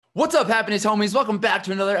What's up, happiness homies? Welcome back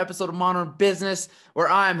to another episode of Modern Business, where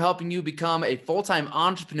I'm helping you become a full-time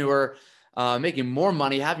entrepreneur, making more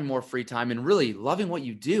money, having more free time, and really loving what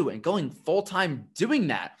you do and going full-time doing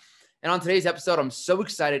that. And on today's episode, I'm so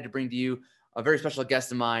excited to bring to you a very special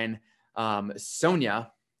guest of mine,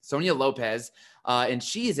 Sonia Lopez. And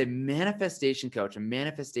she is a manifestation coach, a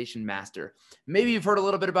manifestation master. Maybe you've heard a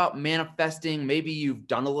little bit about manifesting. Maybe you've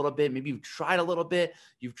done a little bit. Maybe you've tried a little bit.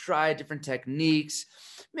 You've tried different techniques.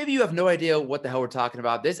 Maybe you have no idea what the hell we're talking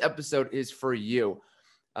about. This episode is for you.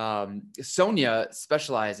 Sonia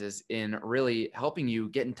specializes in really helping you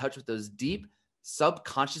get in touch with those deep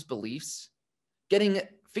subconscious beliefs,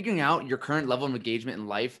 figuring out your current level of engagement in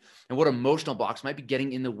life and what emotional blocks might be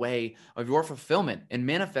getting in the way of your fulfillment and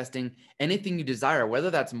manifesting anything you desire, whether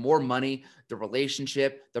that's more money, the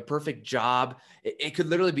relationship, the perfect job. It could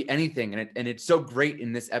literally be anything. And it's so great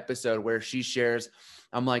in this episode where she shares,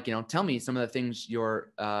 I'm like, tell me some of the things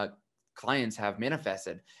your clients have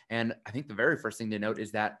manifested. And I think the very first thing to note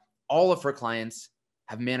is that all of her clients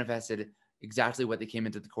have manifested exactly what they came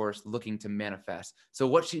into the course looking to manifest. So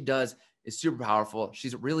what she does is super powerful.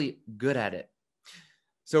 She's really good at it.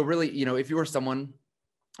 So really, if you are someone,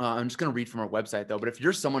 I'm just going to read from her website though, but if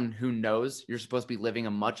you're someone who knows you're supposed to be living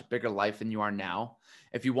a much bigger life than you are now,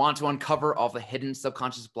 if you want to uncover all the hidden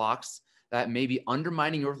subconscious blocks that may be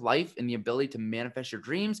undermining your life and the ability to manifest your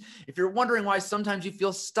dreams, if you're wondering why sometimes you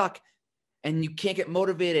feel stuck and you can't get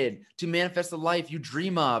motivated to manifest the life you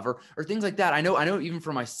dream of or things like that. I know even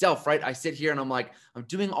for myself, right? I sit here and I'm like, I'm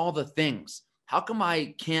doing all the things. How come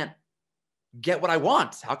I can't get what I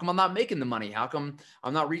want? How come I'm not making the money? How come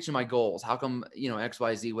I'm not reaching my goals? How come, X,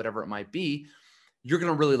 Y, Z, whatever it might be? You're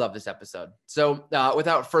going to really love this episode. So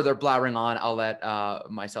without further blabbering on, I'll let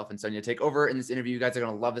myself and Sonia take over in this interview. You guys are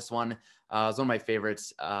going to love this one. It's one of my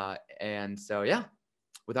favorites. And so, yeah,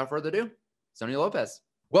 without further ado, Sonia Lopez.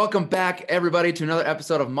 Welcome back, everybody, to another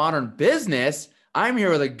episode of Modern Business. I'm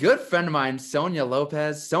here with a good friend of mine, Sonia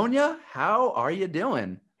Lopez. Sonia, how are you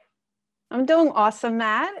doing? I'm doing awesome,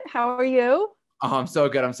 Matt. How are you? Oh, I'm so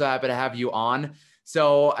good. I'm so happy to have you on.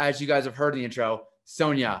 So as you guys have heard in the intro,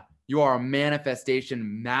 Sonia, you are a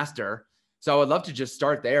manifestation master. So I would love to just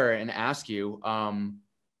start there and ask you,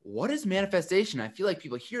 what is manifestation? I feel like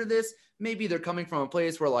people hear this. Maybe they're coming from a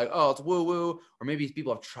place where like, oh, it's woo woo, or maybe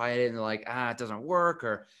people have tried it and they're like, it doesn't work.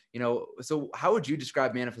 Or, so how would you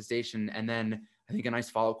describe manifestation? And then I think a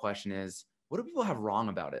nice follow-up question is, what do people have wrong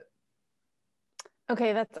about it?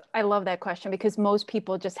 Okay, I love that question because most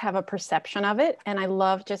people just have a perception of it. And I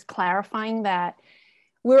love just clarifying that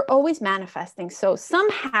we're always manifesting. So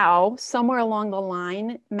somehow, somewhere along the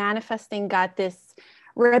line, manifesting got this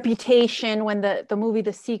reputation when the movie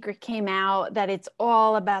The Secret came out, that it's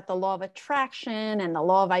all about the law of attraction and the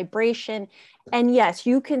law of vibration. And yes,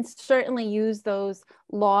 you can certainly use those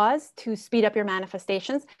laws to speed up your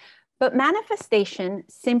manifestations. But manifestation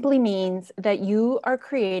simply means that you are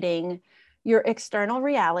creating your external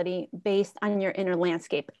reality based on your inner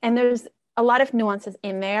landscape. And there's a lot of nuances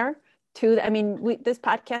in there too. I mean, this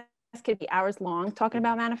podcast could be hours long talking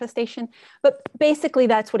about manifestation, but basically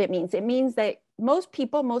that's what it means. It means that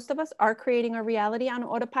most of us are creating our reality on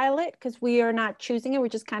autopilot because we are not choosing it. We're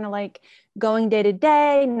just kind of like going day to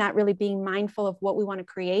day, not really being mindful of what we want to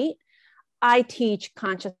create. I teach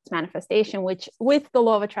conscious manifestation, which with the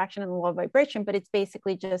law of attraction and the law of vibration, but it's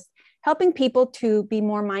basically just helping people to be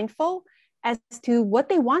more mindful as to what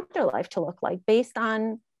they want their life to look like based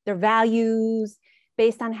on their values,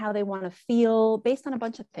 based on how they want to feel, based on a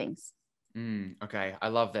bunch of things. Okay. I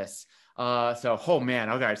love this. Oh man.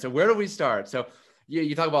 Okay. So where do we start? So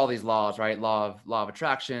you talk about all these laws, right? Law of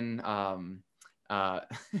attraction. I'm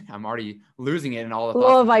already losing it in all the thoughts.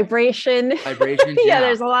 Law of vibration. Vibrations. Yeah,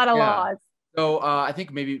 there's a lot of laws. So I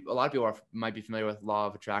think maybe a lot of people might be familiar with law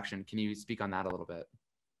of attraction. Can you speak on that a little bit?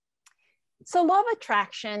 So law of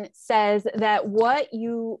attraction says that what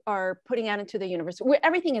you are putting out into the universe,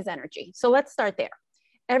 everything is energy. So let's start there.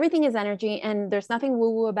 Everything is energy and there's nothing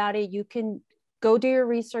woo-woo about it. You can go do your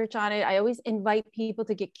research on it. I always invite people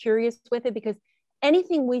to get curious with it because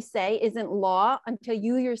anything we say isn't law until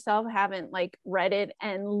you yourself haven't like read it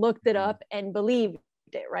and looked it up and believed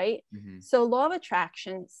it, right? Mm-hmm. So law of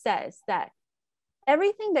attraction says that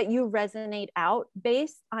everything that you resonate out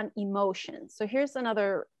based on emotion. So here's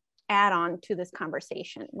another add on to this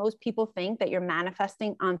conversation. Most people think that you're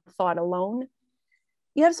manifesting on thought alone.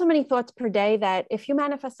 You have so many thoughts per day that if you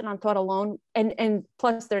manifested on thought alone, and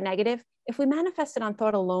plus they're negative, if we manifested on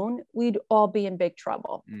thought alone, we'd all be in big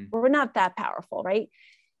trouble. We're not that powerful, right?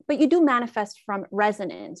 But you do manifest from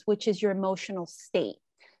resonance, which is your emotional state.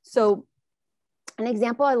 So an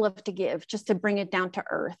example I love to give, just to bring it down to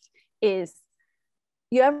earth, is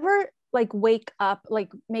you ever like wake up,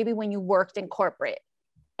 like maybe when you worked in corporate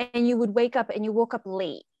and you would wake up and you woke up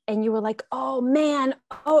late and you were like, oh man,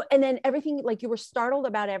 oh, and then everything, like you were startled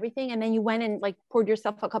about everything. And then you went and like poured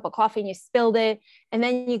yourself a cup of coffee and you spilled it. And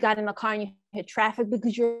then you got in the car and you hit traffic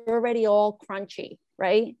because you're already all crunchy,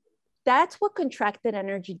 right? That's what contracted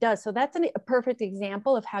energy does. So that's a perfect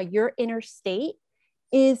example of how your inner state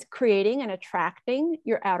is creating and attracting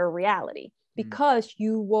your outer reality, because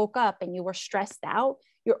you woke up and you were stressed out.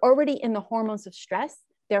 You're already in the hormones of stress.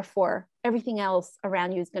 Therefore, everything else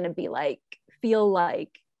around you is going to be like, feel like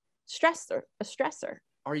a stressor.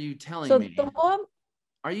 Are you telling So me?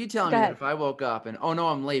 Are you telling Go me that ahead. if I woke up and, oh no,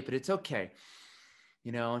 I'm late, but it's okay.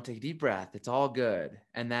 You know, take a deep breath. It's all good.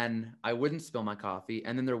 And then I wouldn't spill my coffee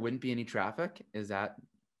and then there wouldn't be any traffic. Is that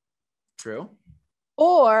true?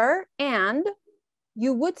 And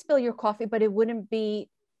you would spill your coffee, but you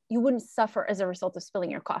wouldn't suffer as a result of spilling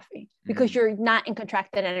your coffee because you're not in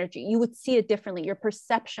contracted energy. You would see it differently. Your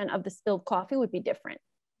perception of the spilled coffee would be different.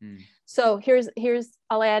 So here's,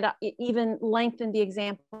 I'll add, even lengthen the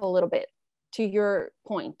example a little bit to your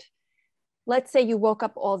point. Let's say you woke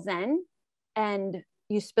up all zen and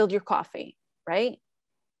you spilled your coffee, right?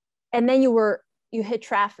 And then you hit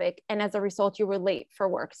traffic. And as a result, you were late for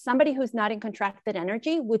work. Somebody who's not in contracted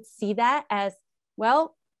energy would see that as,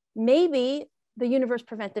 well, maybe the universe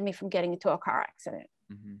prevented me from getting into a car accident.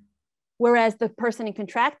 Whereas the person in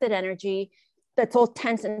contracted energy that's all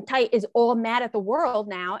tense and tight is all mad at the world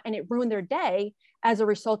now, and it ruined their day as a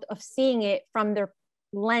result of seeing it from their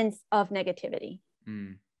lens of negativity.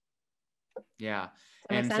 Yeah.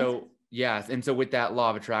 And so, yes. And so with that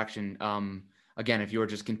law of attraction, again, if you were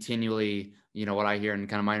just continually, you know, what I hear and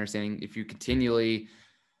kind of my understanding, if you continually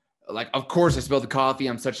like, of course I spilled the coffee,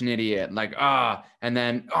 I'm such an idiot. Like, and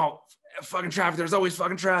then, oh, fucking traffic. There's always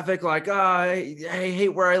fucking traffic. Like, I hate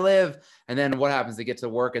where I live. And then what happens? They get to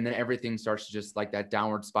work and then everything starts to just like that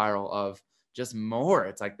downward spiral of just more.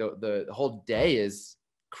 It's like the whole day is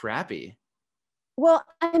crappy. Well,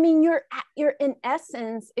 I mean, you're in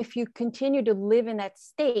essence, if you continue to live in that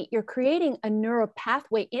state, you're creating a neural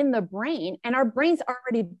pathway in the brain, and our brain's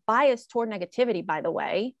already biased toward negativity, by the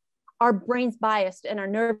way. Our brain's biased and our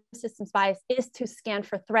nervous system's bias is to scan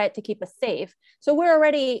for threat to keep us safe. So we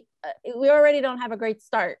already don't have a great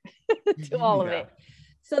start to all of it.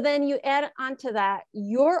 So then you add onto that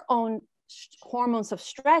your own hormones of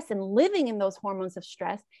stress, and living in those hormones of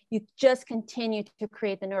stress, you just continue to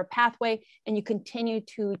create the neural pathway, and you continue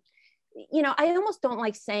to, you know, I almost don't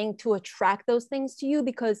like saying to attract those things to you,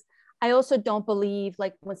 because I also don't believe,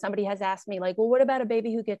 like when somebody has asked me like, well, what about a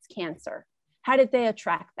baby who gets cancer? How did they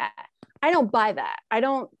attract that? I don't buy that. I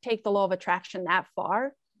don't take the law of attraction that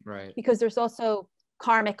far. Right. Because there's also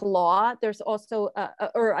karmic law. There's also,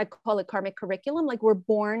 or I call it karmic curriculum. Like we're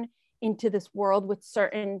born into this world with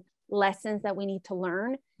certain lessons that we need to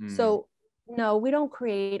learn. So no, we don't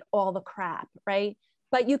create all the crap, right?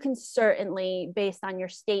 But you can certainly, based on your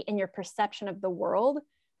state and your perception of the world,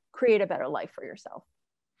 create a better life for yourself.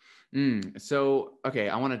 So, okay,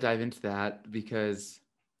 I want to dive into that because,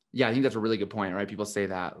 yeah, I think that's a really good point, right? People say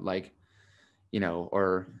that, like, you know,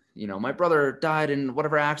 or, you know, my brother died in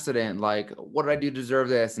whatever accident, like, what did I do to deserve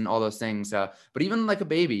this? And all those things. But even like a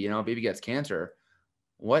baby, you know, a baby gets cancer.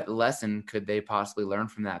 What lesson could they possibly learn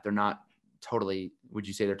from that? They're not totally, would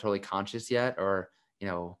you say they're totally conscious yet? Or, you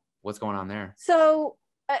know, what's going on there? So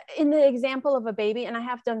in the example of a baby, and I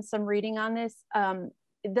have done some reading on this,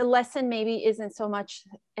 the lesson maybe isn't so much,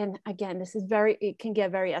 and again, it can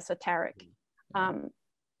get very esoteric.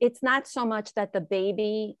 It's not so much that the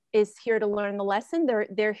baby is here to learn the lesson.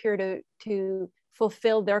 They're here to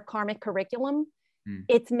fulfill their karmic curriculum.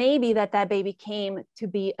 It's maybe that baby came to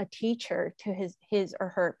be a teacher to his or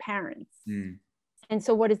her parents. And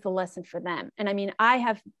so what is the lesson for them? And I mean,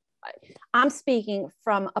 I'm speaking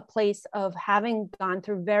from a place of having gone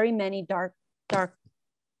through very many dark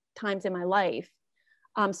times in my life.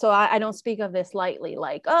 So I don't speak of this lightly,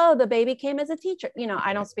 like, oh, the baby came as a teacher. You know,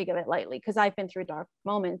 I don't speak of it lightly because I've been through dark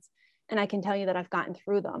moments, and I can tell you that I've gotten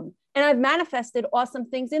through them. And I've manifested awesome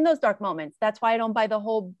things in those dark moments. That's why I don't buy the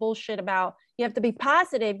whole bullshit about you have to be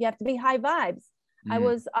positive, you have to be high vibes. I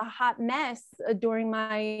was a hot mess during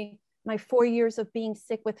my 4 years of being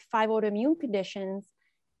sick with 5 autoimmune conditions.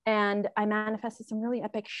 And I manifested some really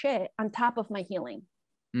epic shit on top of my healing.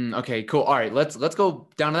 Okay, cool. All right, let's go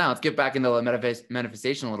down to that. Let's get back into the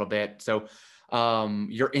manifestation a little bit. So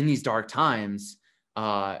you're in these dark times.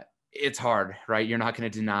 It's hard, right? You're not going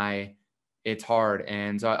to deny it's hard.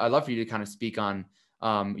 And so I'd love for you to kind of speak on,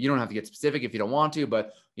 you don't have to get specific if you don't want to,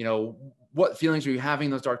 but you know, what feelings are you having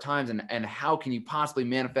in those dark times, and how can you possibly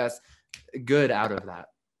manifest good out of that?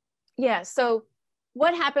 Yeah. So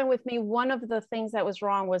what happened with me, one of the things that was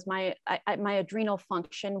wrong was my adrenal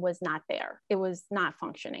function was not there. It was not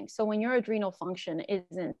functioning. So when your adrenal function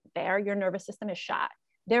isn't there, your nervous system is shot.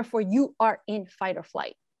 Therefore, you are in fight or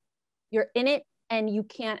flight. You're in it, and you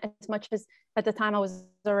can't, as much as at the time I was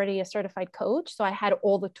already a certified coach. So I had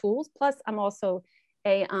all the tools. Plus, I'm also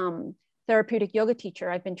a therapeutic yoga teacher.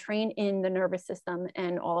 I've been trained in the nervous system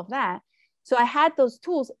and all of that. So I had those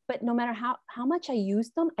tools, but no matter how much I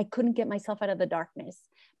used them, I couldn't get myself out of the darkness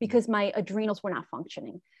because my adrenals were not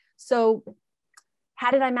functioning. So how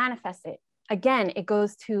did I manifest it? Again, it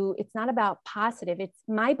goes to, it's not about positive. It's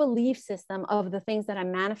my belief system of the things that I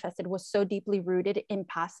manifested was so deeply rooted in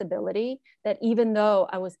possibility that even though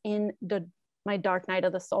I was in my dark night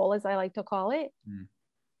of the soul, as I like to call it,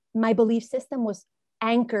 my belief system was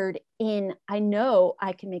anchored in, I know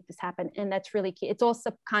I can make this happen. And that's really key. It's all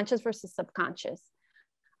subconscious versus subconscious.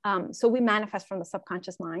 So we manifest from the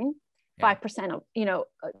subconscious mind. 5% of,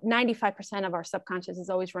 95% of our subconscious is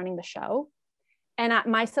always running the show. And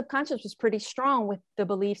my subconscious was pretty strong with the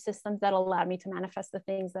belief systems that allowed me to manifest the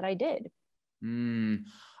things that I did. I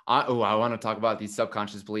want to talk about these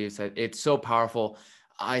subconscious beliefs. It's so powerful.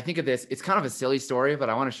 I think of this, it's kind of a silly story, but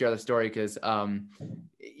I want to share the story because,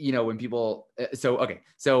 when people, in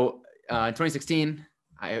 2016,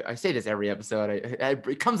 I say this every episode,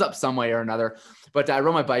 it comes up some way or another, but I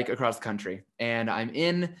rode my bike across the country and I'm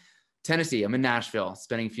in Tennessee. I'm in Nashville,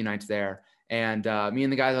 spending a few nights there. And me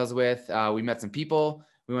and the guys I was with, we met some people,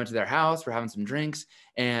 we went to their house, we're having some drinks,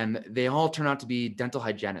 and they all turned out to be dental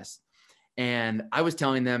hygienists. And I was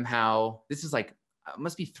telling them how this is like,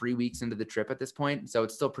 must be 3 weeks into the trip at this point. So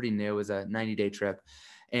it's still pretty new. It was a 90-day trip.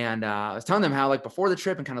 And I was telling them how, like, before the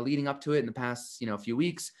trip and kind of leading up to it in the past, few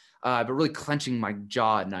weeks, I've been really clenching my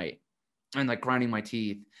jaw at night and like grinding my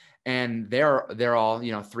teeth. And they're all,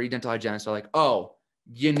 3 dental hygienists are like, oh,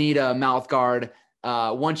 you need a mouth guard.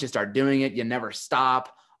 Once you start doing it, you never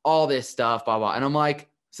stop, all this stuff, blah, blah. And I'm like,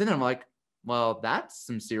 well, that's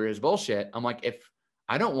some serious bullshit. I'm like, if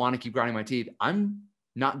I don't want to keep grinding my teeth, I'm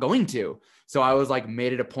not going to. So I was like,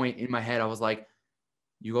 made it a point in my head. I was like,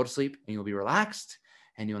 you go to sleep and you'll be relaxed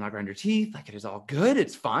and you'll not grind your teeth. Like, it is all good.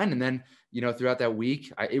 It's fine. And then, throughout that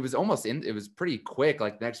week, it was pretty quick.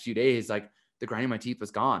 Like the next few days, like the grinding my teeth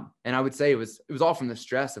was gone. And I would say it was all from the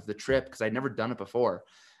stress of the trip because I'd never done it before.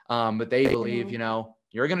 But they believe,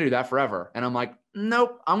 you're going to do that forever. And I'm like,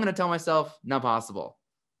 nope, I'm going to tell myself not possible.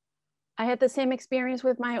 I had the same experience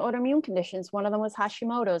with my autoimmune conditions. One of them was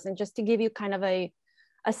Hashimoto's. And just to give you kind of a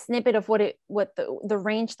snippet of what the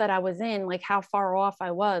range that I was in, like how far off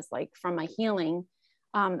I was, like from my healing,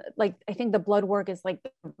 like I think the blood work is like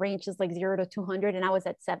the range is like 0 to 200, and I was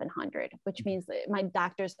at 700, which means that my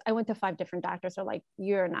doctors, I went to 5 different doctors, are like,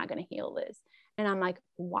 you're not going to heal this. And I'm like,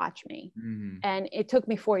 watch me. And it took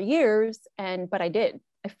me 4 years, but I did.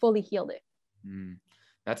 I fully healed it.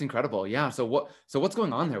 That's incredible. Yeah. So what's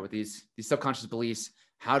going on there with these subconscious beliefs?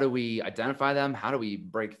 How do we identify them? How do we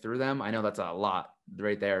break through them? I know that's a lot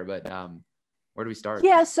right there, but where do we start?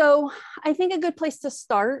 Yeah. So I think a good place to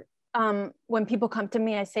start, when people come to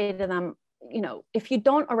me, I say to them, if you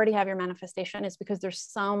don't already have your manifestation, it's because there's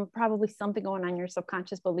probably something going on in your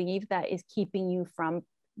subconscious belief that is keeping you from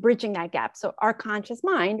bridging that gap. So our conscious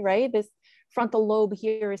mind, right? This frontal lobe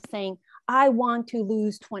here is saying, I want to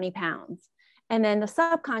lose 20 pounds. And then the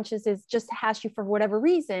subconscious has you for whatever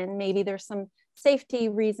reason. Maybe there's some safety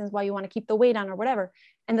reasons why you want to keep the weight on or whatever.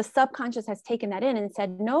 And the subconscious has taken that in and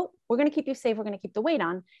said, no, we're going to keep you safe. We're going to keep the weight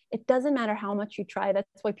on. It doesn't matter how much you try. That's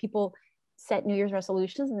why people set New Year's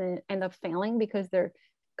resolutions and then end up failing, because their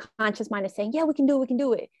conscious mind is saying, yeah, we can do it. We can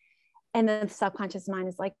do it. And then the subconscious mind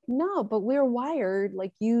is like, no, but we're wired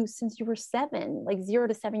like you, since you were 7, like 0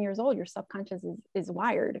 to 7 years old, your subconscious is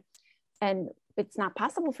wired. And it's not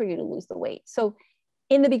possible for you to lose the weight. So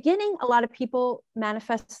in the beginning, a lot of people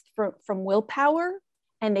manifest from willpower,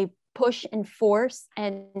 and they push and force.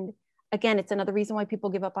 And again, it's another reason why people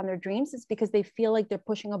give up on their dreams, is because they feel like they're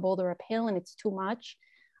pushing a boulder uphill and it's too much.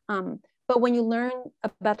 But when you learn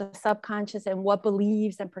about the subconscious and what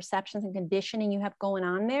beliefs and perceptions and conditioning you have going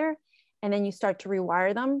on there, and then you start to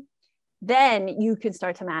rewire them, then you can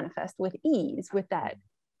start to manifest with ease, with that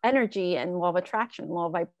energy and law of attraction, law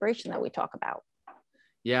of vibration that we talk about.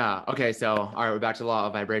 Yeah. Okay. So, all right, we're back to the law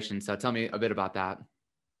of vibration. So tell me a bit about that.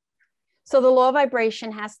 So the law of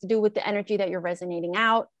vibration has to do with the energy that you're resonating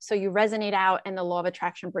out. So you resonate out and the law of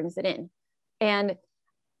attraction brings it in. And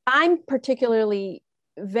I'm particularly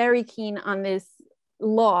very keen on this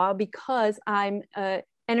law because I'm an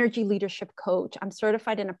energy leadership coach. I'm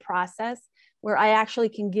certified in a process where I actually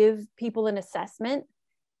can give people an assessment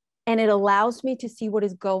And it allows me to see what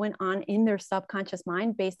is going on in their subconscious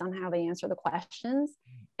mind based on how they answer the questions.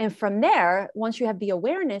 And from there, once you have the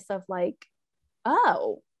awareness of like,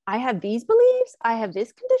 oh, I have these beliefs, I have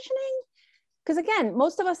this conditioning. Because again,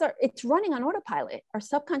 most of us it's running on autopilot. Our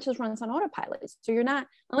subconscious runs on autopilot. So you're not,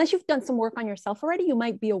 unless you've done some work on yourself already, you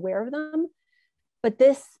might be aware of them. But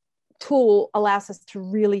this tool allows us to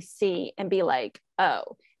really see and be like, oh,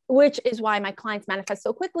 which is why my clients manifest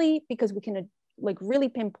so quickly, because we can like really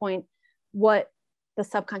pinpoint what the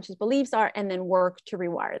subconscious beliefs are and then work to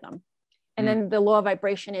rewire them. And then the law of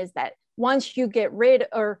vibration is that once you get rid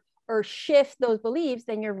or shift those beliefs,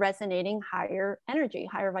 then you're resonating higher energy,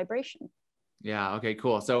 higher vibration. Yeah. Okay,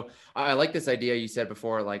 cool. So I like this idea you said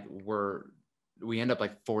before, like we end up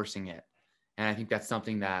like forcing it. And I think that's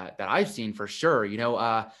something that I've seen for sure. You know,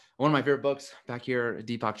 one of my favorite books back here,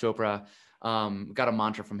 Deepak Chopra, got a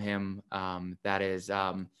mantra from him that is,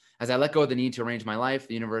 as I let go of the need to arrange my life,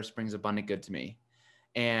 the universe brings abundant good to me.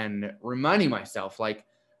 And reminding myself, like,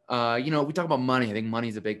 you know, we talk about money. I think money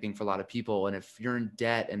is a big thing for a lot of people. And if you're in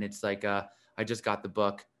debt and it's like, I just got the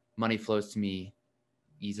book, Money Flows to Me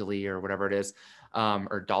Easily, or whatever it is,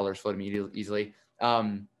 or dollars flow to me easily.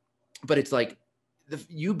 But it's like,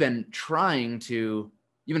 you've been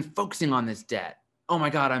focusing on this debt. Oh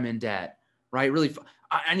my God, I'm in debt, right? Really,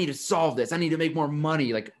 I need to solve this. I need to make more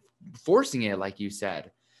money, like forcing it, like you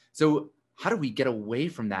said. So how do we get away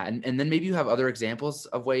from that? And then maybe you have other examples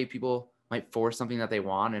of way people might force something that they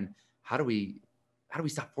want. And how do we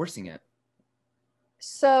stop forcing it?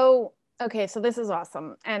 So, okay. So this is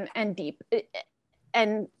awesome and deep.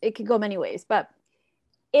 And it could go many ways, but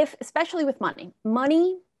especially with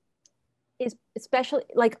money is, especially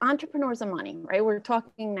like entrepreneurs and money, right? We're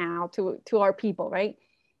talking now to our people, right?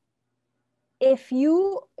 If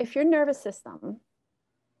your nervous system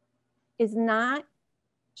is not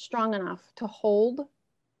strong enough to hold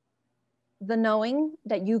the knowing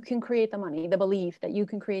that you can create the money, the belief that you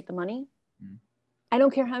can create the money, I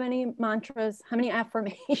don't care how many mantras, how many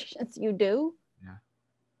affirmations you do,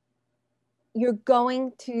 you're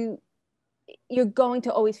going to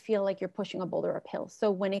always feel like you're pushing a boulder uphill.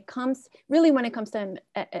 So when it comes to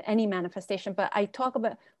any manifestation, but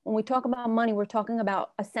when we talk about money, we're talking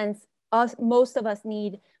about a sense, most of us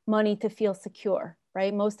need money to feel secure,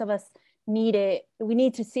 right? Most of us need it. We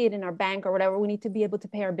need to see it in our bank or whatever. We need to be able to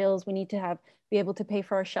pay our bills. We need to be able to pay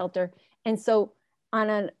for our shelter. And so on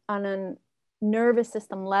a nervous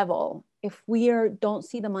system level, if we don't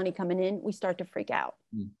see the money coming in, we start to freak out.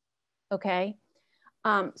 Okay.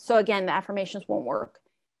 So again, the affirmations won't work.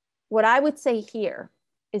 What I would say here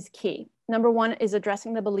is key. Number one is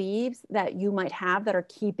addressing the beliefs that you might have that are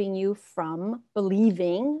keeping you from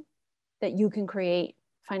believing that you can create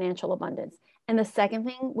financial abundance. And the second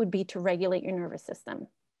thing would be to regulate your nervous system.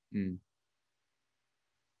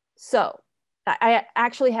 So I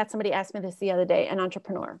actually had somebody ask me this the other day, an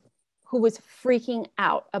entrepreneur who was freaking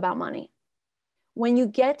out about money. When you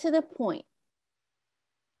get to the point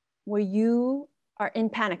where you are in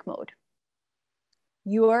panic mode,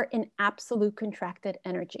 you are in absolute contracted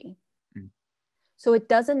energy. So it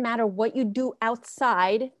doesn't matter what you do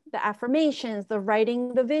outside the affirmations, the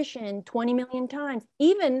writing the vision 20 million times,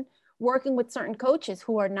 even working with certain coaches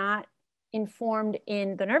who are not informed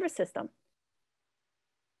in the nervous system,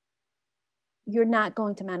 you're not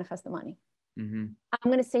going to manifest the money. I'm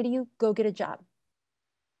going to say to you, go get a job.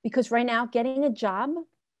 Because right now, getting a job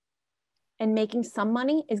and making some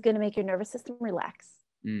money is going to make your nervous system relax.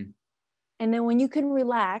 And then when you can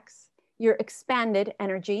relax, your expanded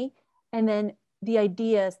energy, and then the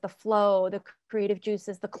ideas, the flow, the creative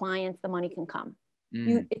juices, the clients, the money can come.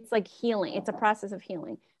 It's like healing. It's a process of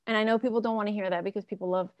healing. And I know people don't want to hear that because people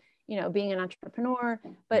love, being an entrepreneur.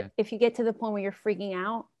 But if you get to the point where you're freaking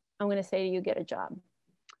out, I'm going to say to you, get a job.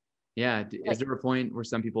 Yeah. Is there a point where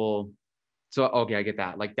some people, so, okay, I get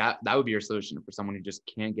that. Like that would be your solution for someone who just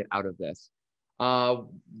can't get out of this.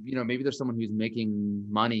 Maybe there's someone who's making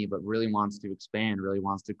money, but really wants to expand, really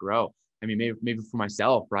wants to grow. I mean, maybe for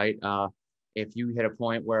myself, right? If you hit a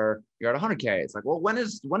point where you're at 100K, it's like, well, when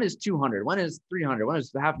is 200? When is 300? When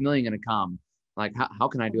is $500,000 going to come? Like, how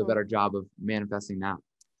can I do a better job of manifesting that?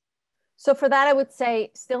 So for that, I would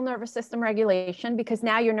say still nervous system regulation, because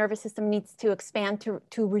now your nervous system needs to expand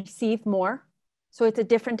to receive more. So it's a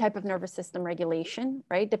different type of nervous system regulation,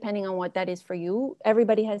 right? Depending on what that is for you.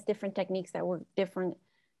 Everybody has different techniques that work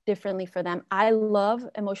differently for them. I love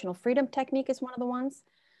emotional freedom technique is one of the ones.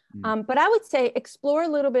 But I would say explore a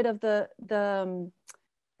little bit of the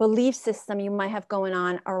belief system you might have going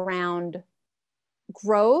on around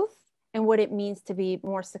growth and what it means to be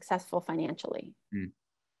more successful financially.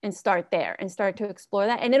 And start there and start to explore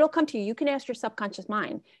that. And it'll come to you. You can ask your subconscious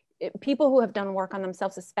mind. people who have done work on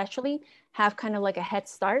themselves, especially, have kind of like a head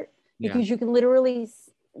start, Yeah. because you can literally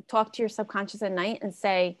talk to your subconscious at night and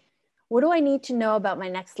say, what do I need to know about my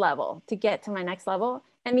next level to get to my next level?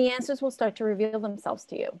 And the answers will start to reveal themselves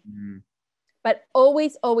to you. Mm-hmm. But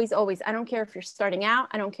always, always, always, I don't care if you're starting out.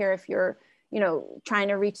 I don't care if you're, trying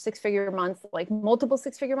to reach 6-figure months, like multiple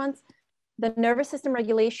 6-figure months. The nervous system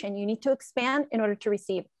regulation, you need to expand in order to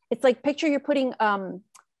receive. It's like, picture you're putting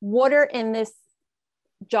water in this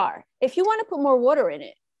jar. If you want to put more water in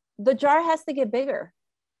it, the jar has to get bigger.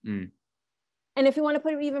 Mm. And if you want to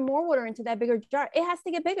put even more water into that bigger jar, it has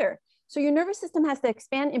to get bigger. So your nervous system has to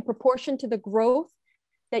expand in proportion to the growth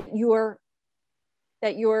that you're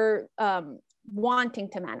wanting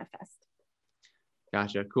to manifest.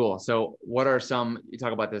 Gotcha. Cool. So what are you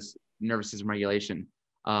talk about this nervous system regulation.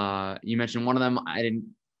 You mentioned one of them. I didn't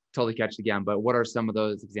totally catch it again, but what are some of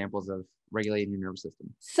those examples of regulating your nervous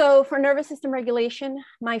system? So for nervous system regulation,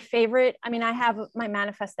 my favorite, I have my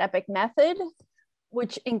Manifest Epic method,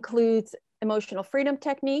 which includes emotional freedom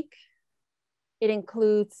technique. It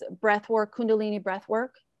includes breath work, Kundalini breath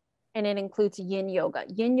work, and it includes yin yoga.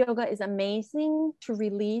 Yin yoga is amazing to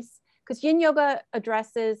release, because yin yoga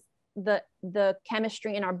addresses the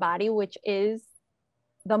chemistry in our body, which is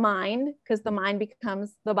the mind, because the mind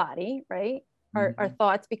becomes the body, right? Our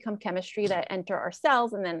thoughts become chemistry that enter our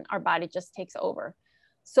cells, and then our body just takes over.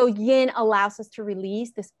 So yin allows us to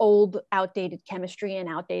release this old, outdated chemistry and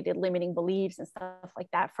outdated limiting beliefs and stuff like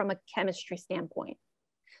that from a chemistry standpoint.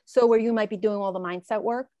 So where you might be doing all the mindset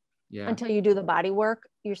work, until you do the body work,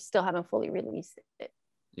 you still haven't fully released it.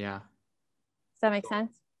 Yeah. Does that make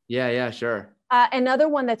sense? Yeah, sure. Another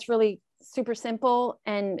one that's really super simple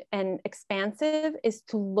and expansive is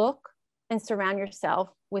to look and surround yourself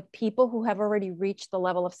with people who have already reached the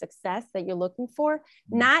level of success that you're looking for.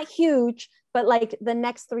 Not huge, but like the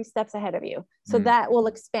next 3 steps ahead of you. So that will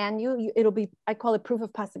expand you. It'll be, I call it proof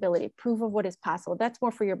of possibility, proof of what is possible. That's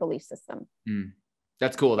more for your belief system.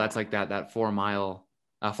 That's cool. That's like that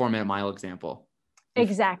 4-minute mile example.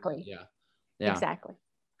 Exactly. Yeah. Exactly.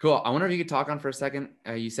 Cool. I wonder if you could talk on for a second.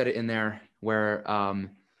 You said it in there where I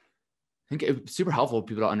think it's super helpful for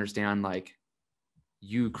people to understand, like,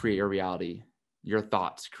 you create your reality, your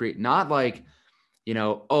thoughts create, not like,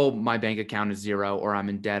 oh, my bank account is 0 or I'm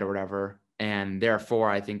in debt or whatever, and therefore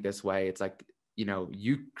I think this way. It's like,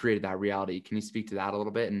 you created that reality. Can you speak to that a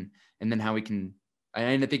little bit? And then how we can,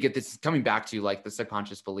 and I think this is coming back to like the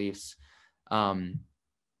subconscious beliefs. But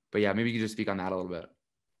yeah, maybe you could just speak on that a little bit.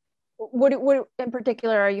 What in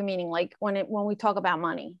particular are you meaning? Like when we talk about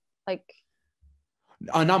money, like,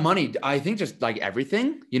 not money. I think just like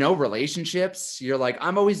everything, relationships. You're like,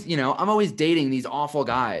 I'm always dating these awful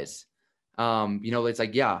guys. It's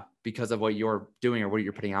like, because of what you're doing or what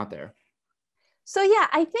you're putting out there. So yeah,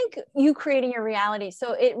 I think you creating your reality.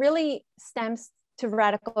 So it really stems to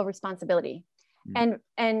radical responsibility. And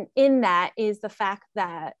in that is the fact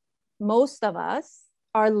that most of us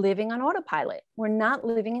are living on autopilot. We're not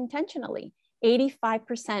living intentionally.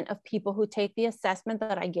 85% of people who take the assessment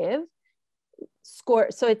that I give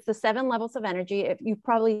score. So it's the 7 levels of energy. If you've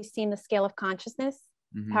probably seen the scale of consciousness,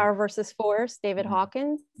 power versus force, David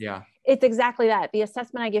Hawkins. Yeah. It's exactly that. The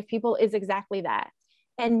assessment I give people is exactly that.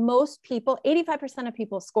 And most people, 85% of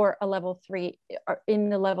people score a level 3 or in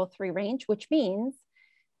the level 3 range, which means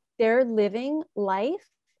they're living life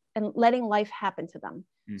and letting life happen to them.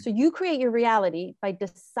 So you create your reality by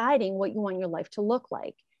deciding what you want your life to look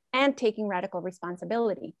like and taking radical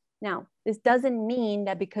responsibility. Now, this doesn't mean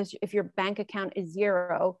that because if your bank account is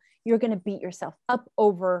 0, you're going to beat yourself up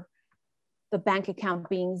over the bank account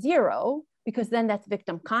being 0, because then that's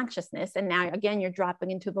victim consciousness. And now, again, you're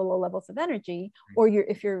dropping into the low levels of energy. Or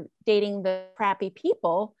if you're dating the crappy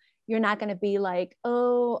people, you're not going to be like,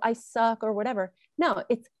 oh, I suck or whatever. No,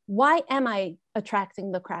 it's why am I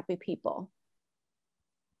attracting the crappy people?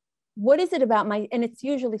 What is it about and it's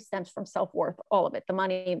usually stems from self-worth, all of it, the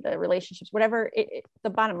money, the relationships, whatever, the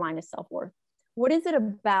bottom line is self-worth. What is it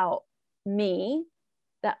about me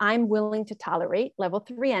that I'm willing to tolerate? Level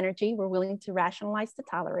 3 energy, we're willing to rationalize to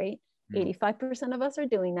tolerate. 85% of us are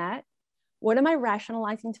doing that. What am I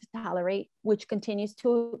rationalizing to tolerate, which continues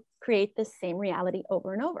to create the same reality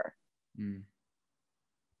over and over?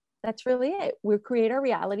 That's really it. We create our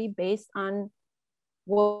reality based on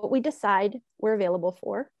what we decide we're available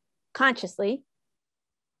for, consciously,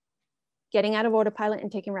 getting out of autopilot and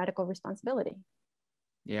taking radical responsibility.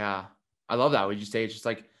 Yeah. I love that. Would you say it's just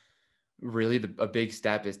like really a big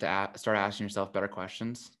step is to start asking yourself better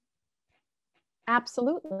questions?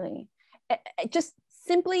 Absolutely. Just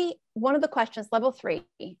simply one of the questions, level 3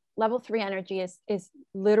 energy is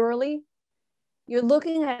literally, you're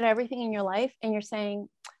looking at everything in your life and you're saying,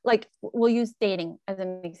 like we'll use dating as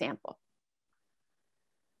an example.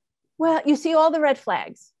 Well, you see all the red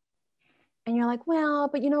flags and you're like, well,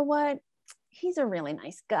 but you know what? He's a really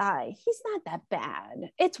nice guy. He's not that bad.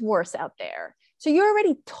 It's worse out there. So you're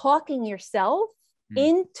already talking yourself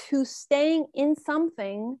into staying in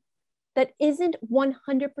something that isn't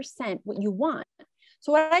 100% what you want.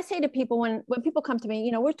 So what I say to people when people come to me,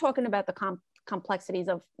 you know, we're talking about the complexities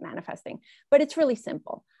of manifesting, but it's really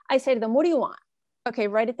simple. I say to them, what do you want? Okay,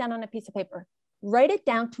 write it down on a piece of paper. Write it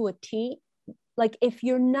down to a T. Like if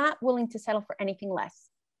you're not willing to settle for anything less,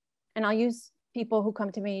 and I'll use people who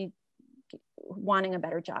come to me wanting a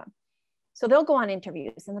better job. So they'll go on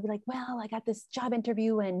interviews and they'll be like, well, I got this job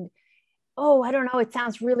interview and, oh, I don't know, it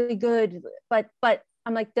sounds really good. But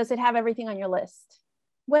I'm like, does it have everything on your list?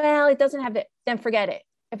 Well, it doesn't have it, then forget it.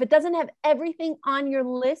 If it doesn't have everything on your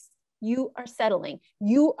list, you are settling.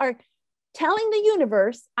 You are telling the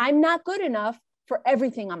universe, I'm not good enough for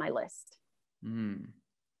everything on my list.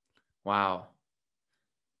 Wow.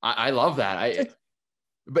 I love that.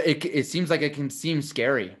 But it seems like it can seem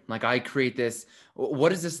scary. Like I create this,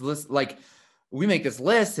 what is this list? Like we make this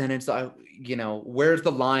list and it's, you know, where's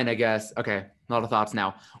the line, I guess? Okay. A lot of thoughts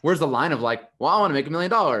now. Where's the line of like, well, I want to make $1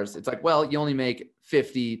 million. It's like, well, you only make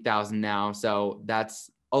 50,000 now. So that's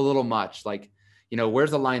a little much. Like, you know,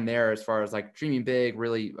 where's the line there as far as like dreaming big,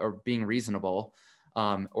 really, or being reasonable,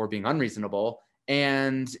 or being unreasonable?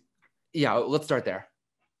 And yeah, let's start there.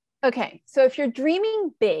 Okay. So if you're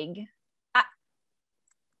dreaming big,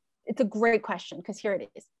 it's a great question because here it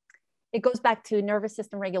is. It goes back to nervous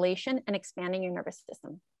system regulation and expanding your nervous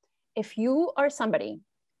system. If you are somebody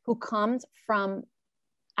who comes from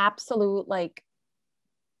absolute like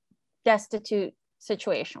destitute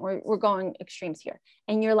situation, we're going extremes here,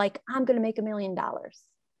 and you're like, I'm going to make $1 million,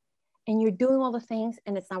 and you're doing all the things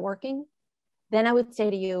and it's not working, then I would say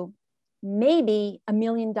to you, maybe $1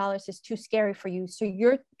 million is too scary for you. So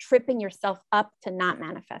you're tripping yourself up to not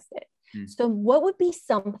manifest it. So what would be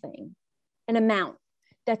something, an amount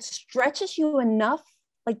that stretches you enough,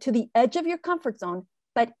 like to the edge of your comfort zone,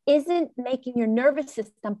 but isn't making your nervous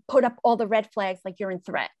system put up all the red flags like you're in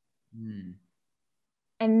threat?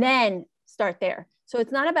 And then start there. So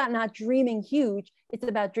it's not about not dreaming huge. It's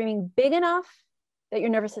about dreaming big enough that your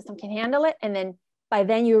nervous system can handle it. And then by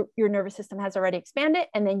then your nervous system has already expanded.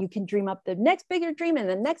 And then you can dream up the next bigger dream and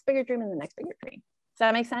the next bigger dream and the next bigger dream. Does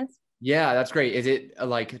that make sense? Yeah, that's great. Is it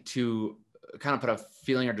like to kind of put a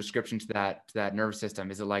feeling or description to that nervous system?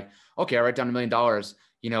 Is it like, okay, I write down $1 million,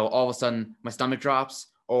 you know, all of a sudden my stomach drops,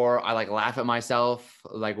 or I like laugh at myself?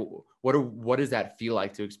 Like, what does that feel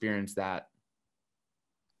like to experience that?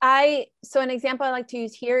 So an example I like to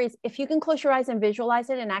use here is if you can close your eyes and visualize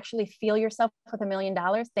it and actually feel yourself with $1 million,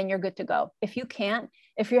 then you're good to go. If you can't,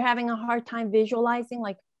 if you're having a hard time visualizing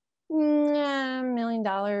like $1 million,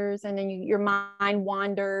 and then your mind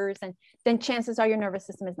wanders, and then chances are your nervous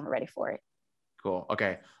system is not ready for it. Cool.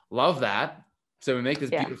 Okay. Love that. So we make this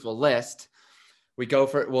beautiful list. We go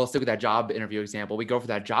for, we'll stick with that job interview example. We go for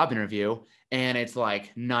that job interview and it's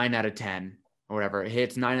like 9 out of 10 or whatever. It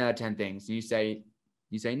hits 9 out of 10 things. And you say,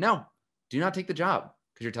 no, do not take the job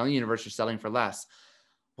because you're telling the universe you're settling for less.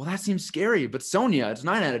 Well, that seems scary, but Sonia, it's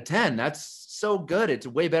 9 out of 10. That's so good. It's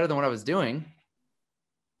way better than what I was doing.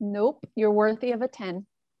 Nope. You're worthy of a 10.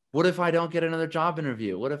 What if I don't get another job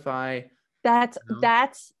interview? What if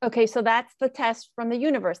that's okay. So that's the test from the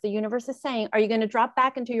universe. The universe is saying, are you going to drop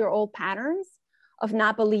back into your old patterns of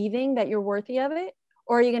not believing that you're worthy of it?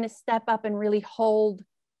 Or are you going to step up and really hold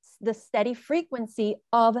the steady frequency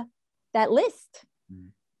of that list?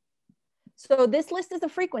 So this list is a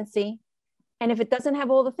frequency. And if it doesn't have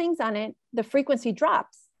all the things on it, the frequency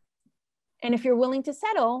drops. And if you're willing to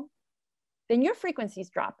settle, then your frequency is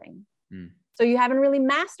dropping. So you haven't really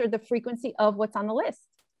mastered the frequency of what's on the list.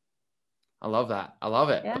 I love that. I love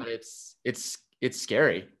it. Yeah. But it's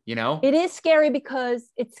scary, you know? It is scary because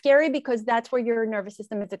that's where your nervous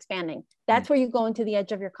system is expanding. That's where you go into the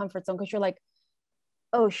edge of your comfort zone because you're like,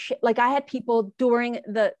 oh shit. Like I had people during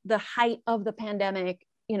the height of the pandemic,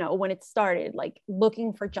 you know, when it started, like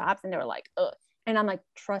looking for jobs and they were like, ugh. And I'm like,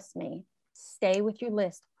 trust me, stay with your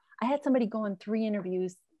list. I had somebody go on 3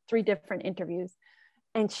 different interviews.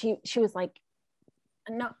 And she was like,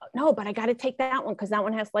 no, but I got to take that one. Cause that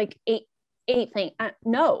one has like eight things.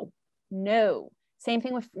 No. Same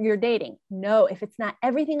thing with your dating. No, if it's not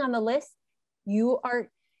everything on the list,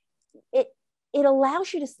 it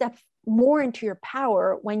allows you to step more into your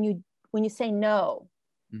power when you say no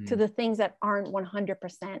to the things that aren't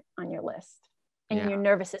 100% on your list. And your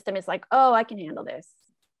nervous system is like, oh, I can handle this.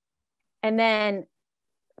 And then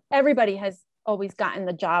everybody has always gotten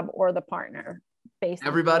the job or the partner based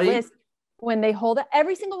on the list. when they hold it.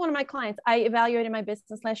 Every single one of my clients, I evaluated my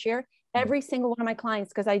business last year. Every single one of my clients,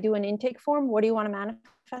 because I do an intake form. What do you want to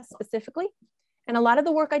manifest specifically? And a lot of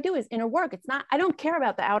the work I do is inner work. It's not, I don't care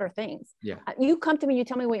about the outer things. Yeah. You come to me, you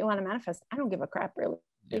tell me what you want to manifest. I don't give a crap, really.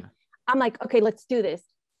 Yeah. I'm like, okay, let's do this.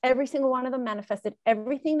 Every single one of them manifested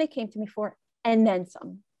everything they came to me for, and then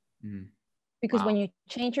some. Because when you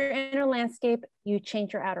change your inner landscape, you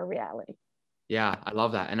change your outer reality. Yeah, I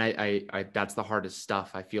love that. And I that's the hardest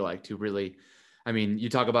stuff, I feel like, to really, I mean, you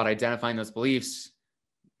talk about identifying those beliefs.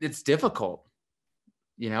 It's difficult.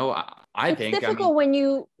 You know, I think it's difficult when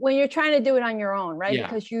you're trying to do it on your own, right? Yeah.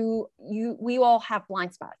 Because we all have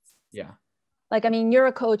blind spots. Yeah. Like, I mean, you're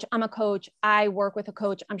a coach, I'm a coach, I work with a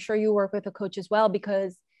coach. I'm sure you work with a coach as well,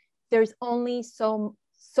 because there's only so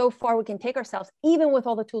far we can take ourselves, even with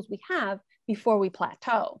all the tools we have, before we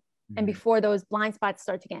plateau and before those blind spots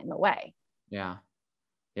start to get in the way. Yeah.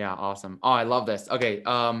 Yeah. Awesome. Oh, I love this. Okay.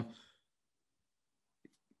 Well,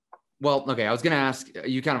 okay. I was going to ask,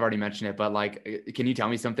 you kind of already mentioned it, but like, can you tell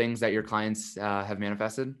me some things that your clients have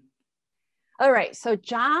manifested? All right. So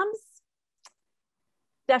jobs,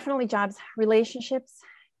 definitely jobs, relationships,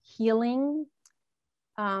 healing,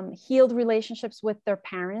 healed relationships with their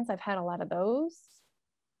parents. I've had a lot of those.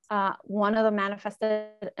 One of them manifested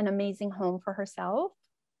an amazing home for herself.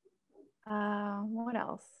 What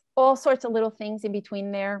else? All sorts of little things in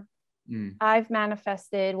between there. I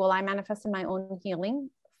manifested my own healing,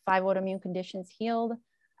 5 autoimmune conditions healed.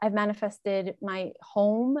 I've manifested my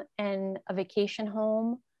home and a vacation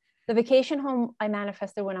home. The vacation home I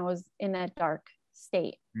manifested when I was in that dark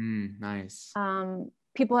state. Nice.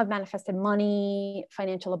 People have manifested money,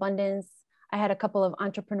 financial abundance. I had a couple of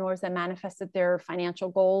entrepreneurs that manifested their financial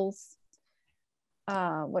goals.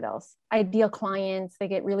 What else? Ideal clients. They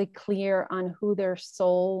get really clear on who their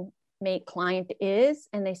soulmate client is,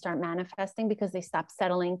 and they start manifesting because they stop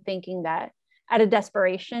settling, thinking that out of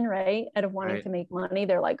desperation, right? Out of wanting to make money,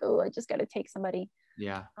 they're like, oh, I just got to take somebody.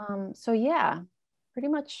 Yeah. So yeah, pretty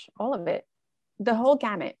much all of it, the whole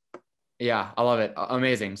gamut. Yeah, I love it.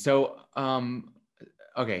 Amazing. So,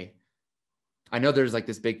 okay. I know there's like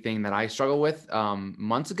this big thing that I struggle with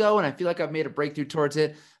months ago, and I feel like I've made a breakthrough towards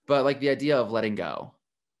it, but like the idea of letting go.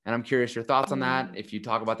 And I'm curious your thoughts on that. If you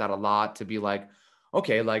talk about that a lot, to be like,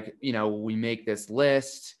 okay, like, you know, we make this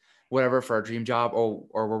list, whatever, for our dream job, or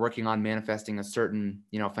we're working on manifesting a certain,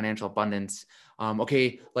 you know, financial abundance.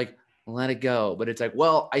 Okay, like let it go. But it's like,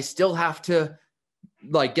 well, I still have to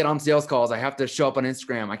like get on sales calls. I have to show up on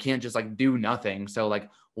Instagram. I can't just like do nothing. So like,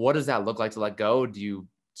 what does that look like to let go? Do you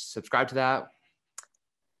subscribe to that?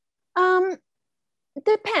 It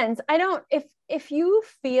depends. If you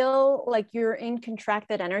feel like you're in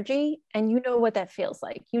contracted energy and you know what that feels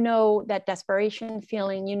like, you know, that desperation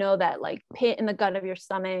feeling, you know, that like pit in the gut of your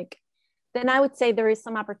stomach, then I would say there is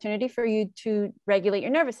some opportunity for you to regulate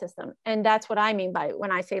your nervous system. And that's what I mean by when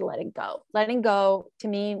I say letting go. Letting go to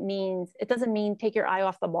me means, it doesn't mean take your eye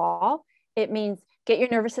off the ball. It means get your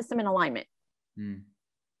nervous system in alignment.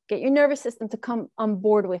 Get your nervous system to come on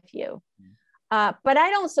board with you. But I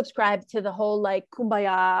don't subscribe to the whole like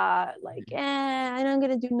kumbaya, like, I'm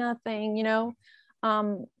going to do nothing, you know,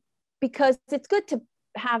 because it's good to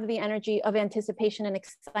have the energy of anticipation and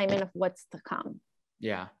excitement of what's to come.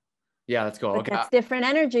 Yeah. Yeah, that's cool. But that's different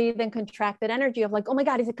energy than contracted energy of like, oh my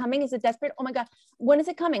God, is it coming? Is it desperate? Oh my God, when is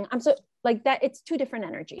it coming? I'm so like that. It's two different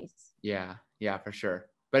energies. Yeah. Yeah, for sure.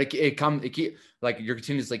 But like you're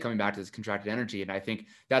continuously coming back to this contracted energy. And I think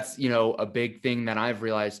that's, you know, a big thing that I've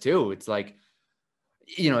realized too. It's like,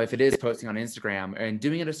 you know, if it is posting on Instagram and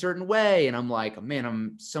doing it a certain way, and I'm like, man,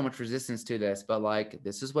 I'm so much resistance to this, but like,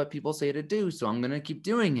 this is what people say to do. So I'm going to keep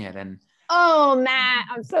doing it. And oh, Matt,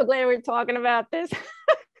 I'm so glad we're talking about this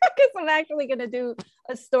because I'm actually going to do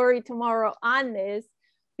a story tomorrow on this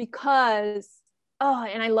because,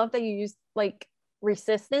 and I love that you use like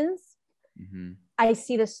resistance. I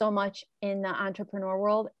see this so much in the entrepreneur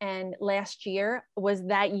world. And last year was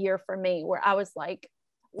that year for me where I was like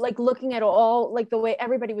looking at all, like the way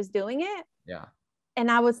everybody was doing it. Yeah. And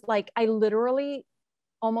I was like, I literally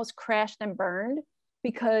almost crashed and burned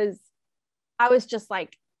because I was just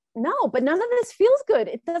like, no, but none of this feels good.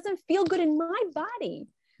 It doesn't feel good in my body.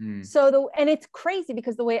 And it's crazy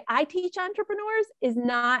because the way I teach entrepreneurs is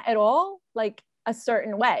not at all like a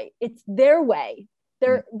certain way. It's their way.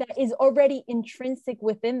 That is already intrinsic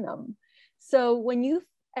within them. So when you,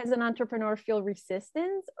 as an entrepreneur, feel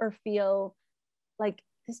resistance or feel like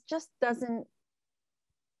this just doesn't,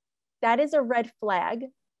 that is a red flag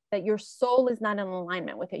that your soul is not in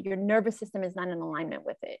alignment with it. Your nervous system is not in alignment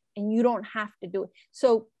with it. And you don't have to do it.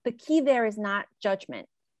 So the key there is not judgment.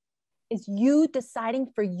 Is you deciding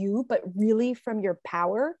for you, but really from your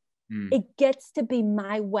power Mm. It gets to be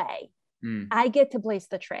my way. Mm. I get to blaze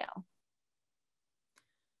the trail.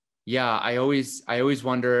 Yeah. I always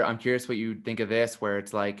wonder, I'm curious what you think of this, where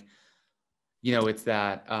it's like, it's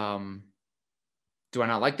that, do I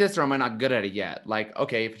not like this or am I not good at it yet? Like,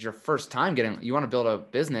 okay, if it's your first time you want to build a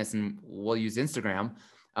business and we'll use Instagram.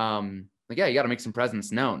 Like, yeah, you got to make some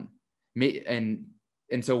presence known. And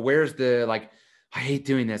so where's the, like, I hate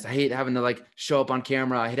doing this. I hate having to like show up on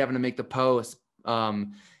camera. I hate having to make the post.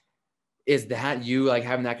 Is that you like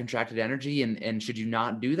having that contracted energy and should you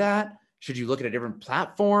not do that? Should you look at a different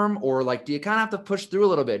platform, or like, do you kind of have to push through a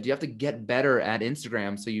little bit? Do you have to get better at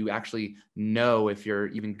Instagram so you actually know if you're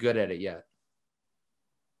even good at it yet?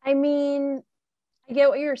 I mean, I get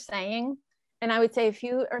what you're saying. And I would say if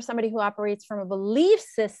you are somebody who operates from a belief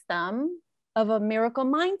system of a miracle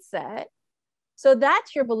mindset, so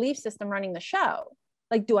that's your belief system running the show.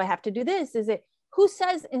 Like, do I have to do this? Who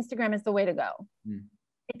says Instagram is the way to go? Mm.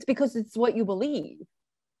 It's because it's what you believe.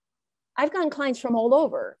 I've gotten clients from all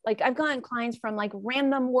over. Like, I've gotten clients from like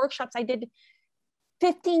random workshops I did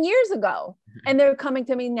 15 years ago, and they're coming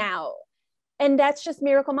to me now. And that's just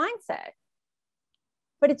miracle mindset.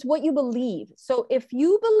 But it's what you believe. So if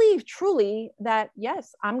you believe truly that,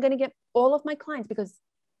 yes, I'm going to get all of my clients because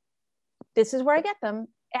this is where I get them,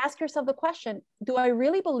 ask yourself the question, do I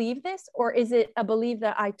really believe this? Or is it a belief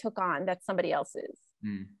that I took on that somebody else's?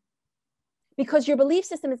 Mm. Because your belief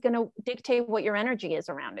system is going to dictate what your energy is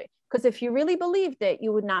around it. Because if you really believed it,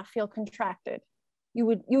 you would not feel contracted. You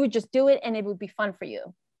would just do it and it would be fun for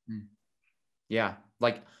you. Mm. Yeah.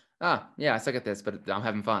 Like, yeah, I suck at this, but I'm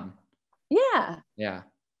having fun. Yeah. Yeah.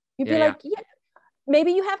 You'd be like, yeah,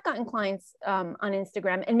 maybe you have gotten clients on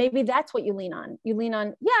Instagram and maybe that's what you lean on. You lean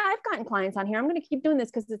on, yeah, I've gotten clients on here. I'm going to keep doing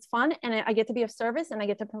this because it's fun and I get to be of service and I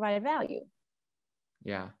get to provide value.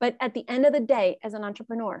 Yeah. But at the end of the day, as an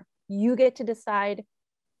entrepreneur, you get to decide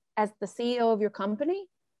as the CEO of your company,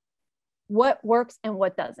 what works and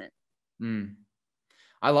what doesn't. Mm.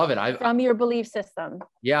 I love it. From your belief system.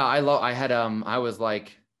 Yeah. I was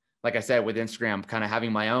like I said, with Instagram, kind of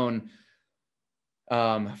having my own,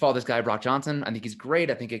 I follow this guy, Brock Johnson. I think he's great.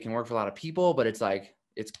 I think it can work for a lot of people, but it's like,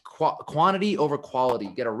 it's quantity over quality.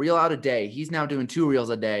 Get a reel out a day. He's now doing 2 reels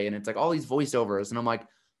a day. And it's like all these voiceovers. And I'm like,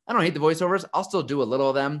 I don't hate the voiceovers. I'll still do a little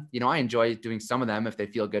of them. I enjoy doing some of them if they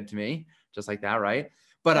feel good to me, just like that. Right.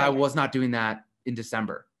 But I was not doing that in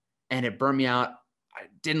December and it burned me out. I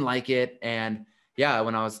didn't like it. And yeah,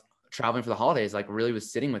 when I was traveling for the holidays, like really was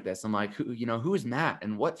sitting with this. I'm like, who is Matt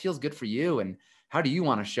and what feels good for you? And how do you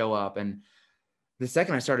want to show up? And the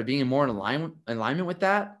second I started being more in alignment with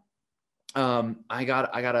that, I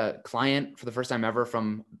got a client for the first time ever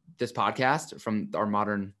from this podcast, from our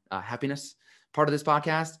modern happiness part of this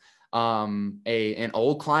podcast. An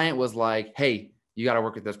old client was like, hey, you got to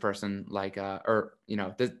work with this person. Like,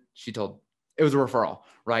 she told, it was a referral,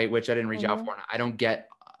 right? Which I didn't reach out for. I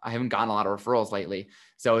haven't gotten a lot of referrals lately.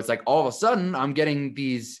 So it's like, all of a sudden I'm getting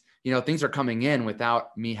these, things are coming in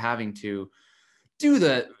without me having to do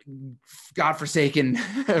the godforsaken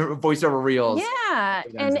voiceover reels. Yeah.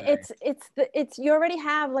 And it's you already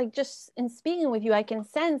have, like, just in speaking with you, I can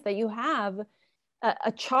sense that you have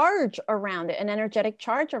a charge around it, an energetic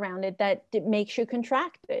charge around it that makes you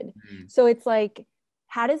contracted. Mm-hmm. So it's like,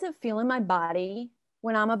 how does it feel in my body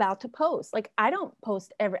when I'm about to post? Like, I don't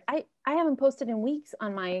post I haven't posted in weeks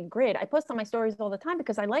on my grid. I post on my stories all the time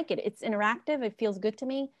because I like it. It's interactive. It feels good to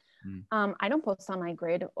me. Mm. I don't post on my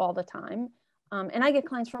grid all the time. And I get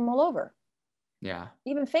clients from all over. Yeah.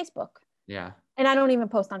 Even Facebook. Yeah. And I don't even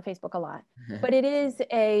post on Facebook a lot, but it is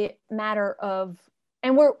a matter of,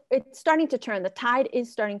 and it's starting to turn. The tide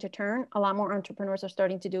is starting to turn. A lot more entrepreneurs are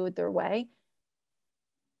starting to do it their way,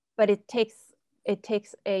 but it takes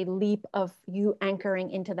a leap of you anchoring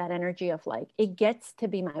into that energy of like, it gets to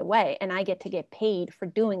be my way and I get to get paid for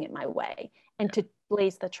doing it my way and to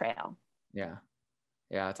blaze the trail. Yeah.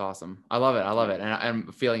 Yeah. It's awesome. I love it. And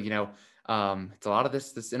I'm feeling, it's a lot of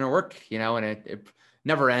this inner work, and it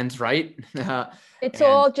never ends, right? It's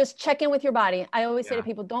all just check in with your body. I always say to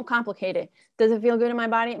people, don't complicate it. Does it feel good in my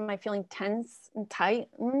body? Am I feeling tense and tight?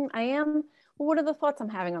 I am. Well, what are the thoughts I'm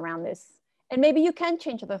having around this? And maybe you can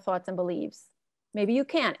change the thoughts and beliefs. Maybe you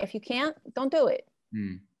can't. If you can't, don't do it.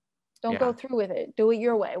 Don't go through with it. Do it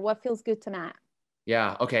your way. What feels good to Matt?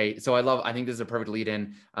 Yeah. Okay. So I think this is a perfect lead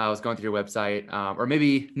in. I was going through your website, or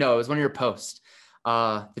maybe, no, it was one of your posts,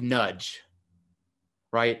 the nudge,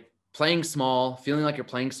 right? Playing small, feeling like you're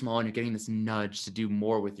playing small and you're getting this nudge to do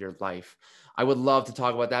more with your life. I would love to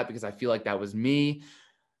talk about that because I feel like that was me.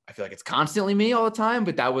 I feel like it's constantly me all the time,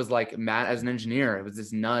 but that was like Matt as an engineer. It was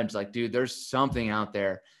this nudge, like, dude, there's something out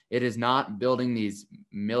there. It is not building these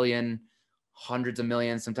million hundreds of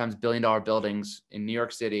millions, sometimes $1 billion buildings in New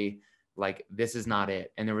York City. Like, this is not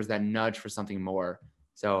it. And there was that nudge for something more.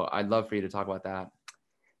 So I'd love for you to talk about that.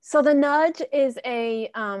 So the nudge is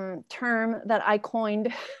a term that I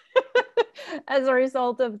coined as a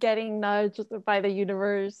result of getting nudged by the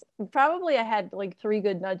universe. Probably I had like 3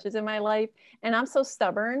 good nudges in my life, and I'm so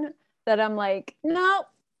stubborn that I'm like, no,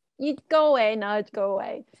 you go away, nudge, go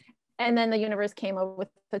away. And then the universe came up with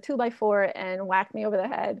a 2x4 and whacked me over the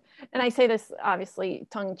head. And I say this obviously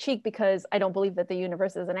tongue in cheek because I don't believe that the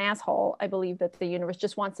universe is an asshole. I believe that the universe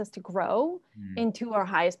just wants us to grow into our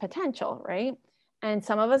highest potential, right? And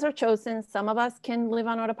some of us are chosen. Some of us can live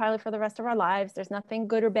on autopilot for the rest of our lives. There's nothing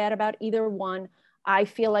good or bad about either one. I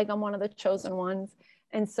feel like I'm one of the chosen ones.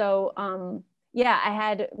 And so, I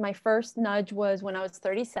had my first nudge was when I was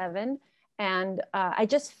 37. And I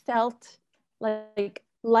just felt like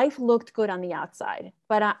life looked good on the outside,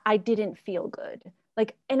 but I didn't feel good.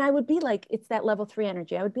 Like, and I would be like, it's that level 3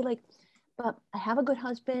 energy. I would be like, but I have a good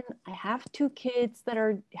husband. I have 2 kids that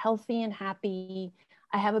are healthy and happy.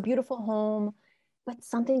 I have a beautiful home, but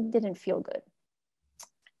something didn't feel good.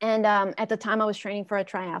 And at the time I was training for a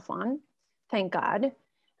triathlon, thank God.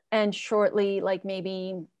 And shortly, like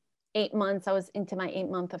maybe 8 months, I was into my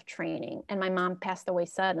 8th month of training, and my mom passed away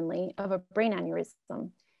suddenly of a brain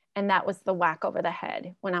aneurysm. And that was the whack over the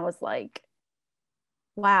head when I was like,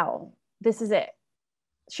 wow, this is it.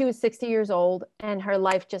 She was 60 years old and her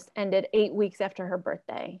life just ended 8 weeks after her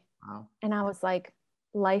birthday. Wow. And I was like,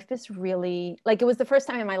 life is really, like, it was the first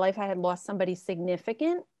time in my life I had lost somebody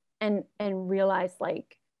significant and realized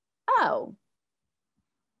like, oh,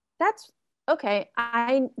 that's okay.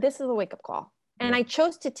 This is a wake-up call. And I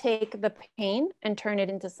chose to take the pain and turn it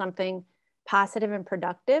into something positive and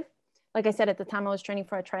productive. Like I said, at the time I was training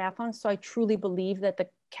for a triathlon. So I truly believe that the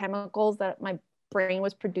chemicals that my brain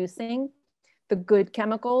was producing, the good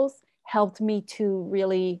chemicals, helped me to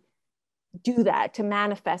really do that, to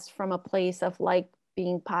manifest from a place of like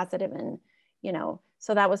being positive. And,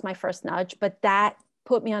 so that was my first nudge, but that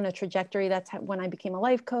put me on a trajectory. That's when I became a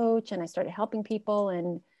life coach and I started helping people.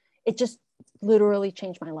 And it just literally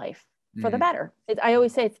changed my life for the better. I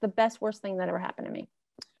always say it's the best, worst thing that ever happened to me.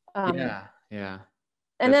 Yeah.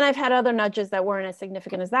 And then I've had other nudges that weren't as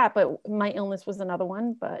significant as that, but my illness was another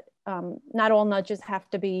one. But not all nudges have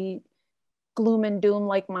to be gloom and doom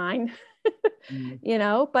like mine,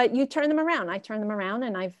 but you turn them around. I turn them around,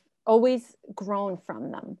 and I've always grown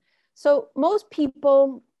from them. So most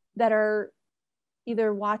people that are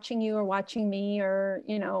either watching you or watching me or,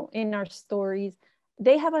 in our stories,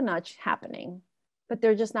 they have a nudge happening, but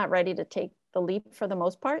they're just not ready to take the leap for the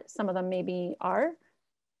most part. Some of them maybe are.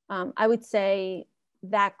 I would say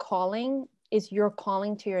that calling is your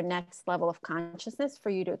calling to your next level of consciousness for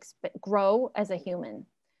you to grow as a human.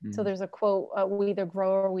 So there's a quote, we either grow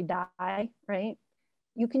or we die, right?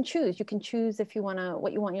 You can choose if you want to,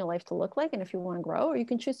 what you want your life to look like, and if you want to grow, or you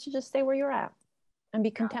can choose to just stay where you're at and be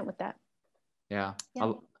content with that. Yeah.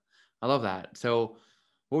 I love that. So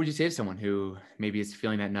what would you say to someone who maybe is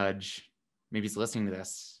feeling that nudge, maybe is listening to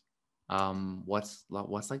this? What's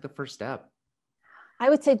like the first step? I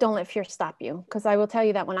would say don't let fear stop you, because I will tell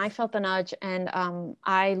you that when I felt the nudge and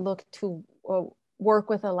I looked to work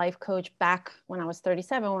with a life coach back when I was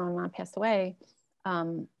 37, when my mom passed away,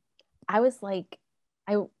 I was like,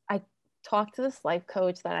 I talked to this life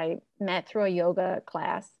coach that I met through a yoga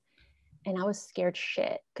class, and I was scared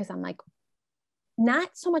shit because I'm like, not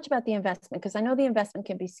so much about the investment, because I know the investment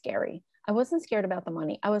can be scary. I wasn't scared about the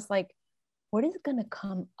money. I was like, what is going to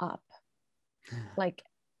come up? Like,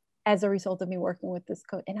 as a result of me working with this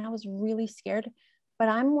coach. And I was really scared, but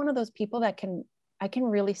I'm one of those people that I can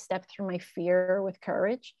really step through my fear with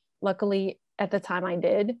courage. Luckily at the time I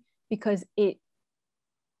did, because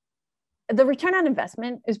the return on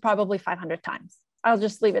investment is probably 500 times. I'll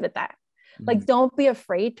just leave it at that. Like, don't be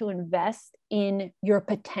afraid to invest in your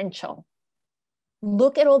potential.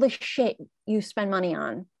 Look at all the shit you spend money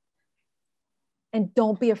on, and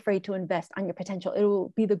don't be afraid to invest on your potential. It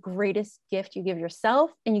will be the greatest gift you give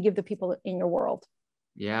yourself and you give the people in your world.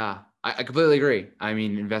 Yeah, I completely agree. I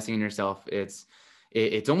mean, investing in yourself, it's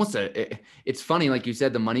almost it's funny. Like you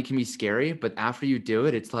said, the money can be scary, but after you do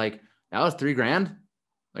it, it's like, that was $3,000.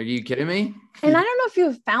 Are you kidding me? And I don't know if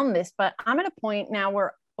you've found this, but I'm at a point now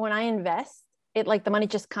where when I invest, it like the money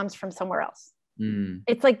just comes from somewhere else.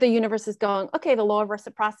 It's like the universe is going, okay, the law of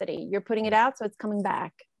reciprocity. You're putting it out, so it's coming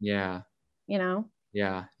back. Yeah.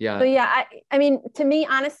 Yeah. So yeah, I mean, to me,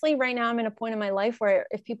 honestly, right now I'm in a point in my life where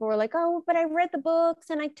if people were like, oh, but I read the books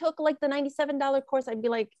and I took like the $97 course, I'd be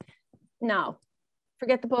like, no,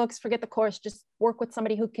 forget the books, forget the course, just work with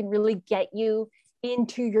somebody who can really get you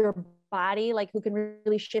into your body, like who can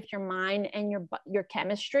really shift your mind and your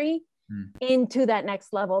chemistry Mm. into that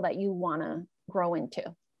next level that you want to grow into.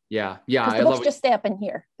 Yeah. Yeah. Because I the books love it. just stay up in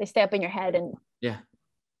here. They stay up in your head and Yeah.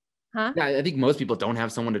 huh? Yeah. I think most people don't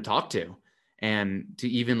have someone to talk to and to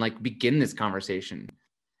even like begin this conversation.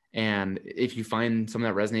 And if you find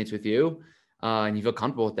someone that resonates with you and you feel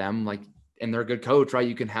comfortable with them, like, and they're a good coach, right?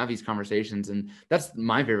 You can have these conversations. And that's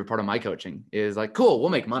my favorite part of my coaching is like, cool, we'll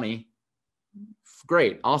make money.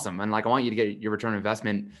 Great. Awesome. And like, I want you to get your return on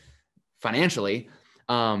investment financially.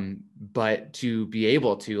 But to be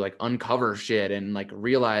able to like uncover shit and like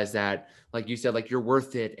realize that, like you said, like you're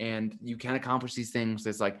worth it and you can accomplish these things.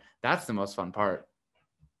 It's like, that's the most fun part.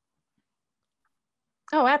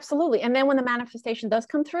 Oh, absolutely. And then when the manifestation does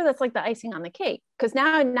come through, that's like the icing on the cake. Because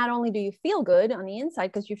now not only do you feel good on the inside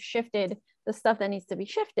because you've shifted the stuff that needs to be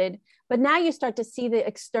shifted, but now you start to see the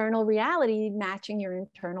external reality matching your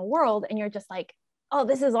internal world. And you're just like, oh,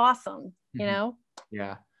 this is awesome. You know?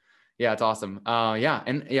 Yeah. Yeah. It's awesome. Yeah.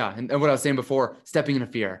 And yeah. And what I was saying before, stepping into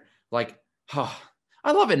fear, like, oh,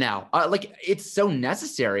 I love it now. Like it's so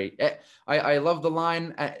necessary. I love the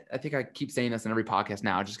line. I think I keep saying this in every podcast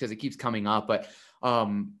now, just because it keeps coming up, but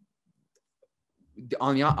on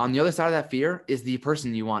the other side of that fear is the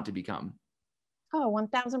person you want to become. Oh,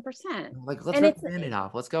 1000%. Like, let's And rip the Band-Aid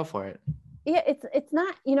off. Let's go for it. Yeah, it's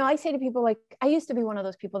not, I say to people, like, I used to be one of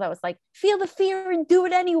those people that was like, feel the fear and do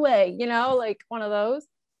it anyway, like one of those.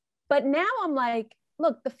 But now I'm like,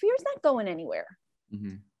 look, the fear's not going anywhere.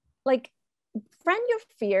 Mm-hmm. Like, friend your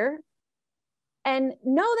fear and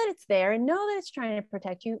know that it's there and know that it's trying to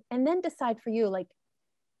protect you, and then decide for you, like,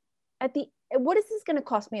 what is this going to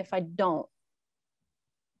cost me if I don't?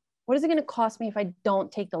 What is it going to cost me if I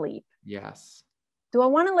don't take the leap? Yes. Do I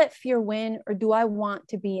want to let fear win, or do I want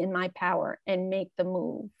to be in my power and make the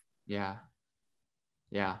move? Yeah.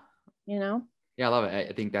 Yeah. Yeah, I love it.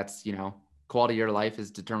 I think that's, quality of your life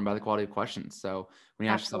is determined by the quality of questions. So when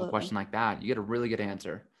you ask yourself a question like that, you get a really good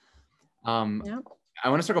answer. Yeah. I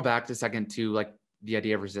want to circle back to a second to like the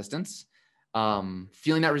idea of resistance,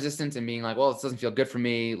 feeling that resistance and being like, well, this doesn't feel good for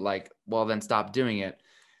me. Like, well, then stop doing it.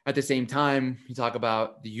 At the same time, you talk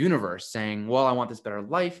about the universe saying, well, I want this better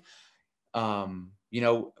life.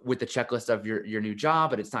 With the checklist of your new job,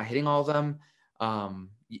 but it's not hitting all of them.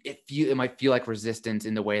 It might feel like resistance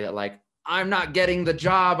in the way that like, I'm not getting the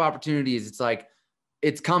job opportunities. It's like,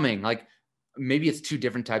 it's coming. Like maybe it's two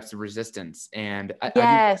different types of resistance. And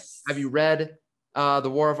yes. Have you read The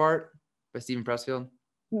War of Art by Stephen Pressfield?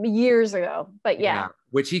 Years ago, but yeah.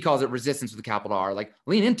 Which he calls it resistance with a capital R. Like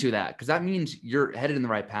lean into that because that means you're headed in the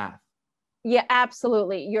right path. Yeah,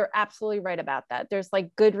 absolutely. You're absolutely right about that. There's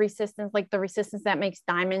like good resistance, like the resistance that makes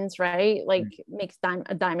diamonds, right? Like makes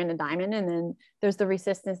a diamond. And then there's the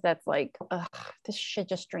resistance that's like, ugh, this shit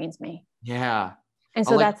just drains me. Yeah. And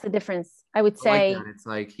so that's the difference. I would say it's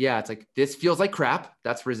like, this feels like crap.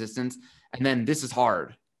 That's resistance. And then this is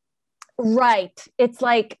hard. Right. It's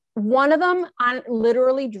like one of them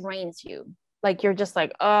literally drains you. Like you're just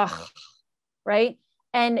like, ugh. Right.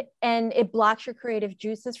 And it blocks your creative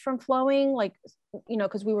juices from flowing, like,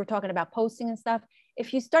 because we were talking about posting and stuff.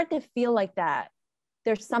 If you start to feel like that,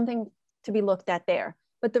 there's something to be looked at there.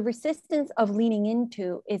 But the resistance of leaning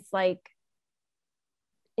into, it's like,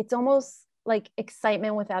 it's almost like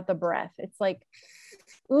excitement without the breath. It's like,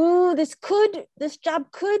 ooh, this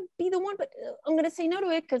job could be the one, but I'm going to say no to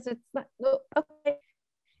it because it's not okay.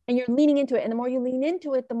 And you're leaning into it. And the more you lean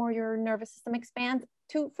into it, the more your nervous system expands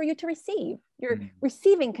for you to receive. Your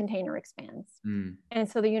receiving container expands. And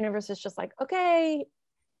so the universe is just like, okay,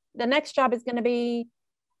 the next job is going to be,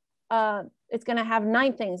 it's going to have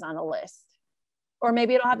 9 things on the list, or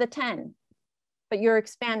maybe it'll have the 10, but you're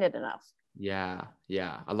expanded enough. Yeah.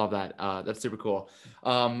 I love that. That's super cool.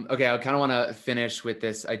 Okay. I kind of want to finish with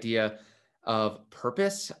this idea of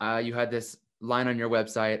purpose. You had this line on your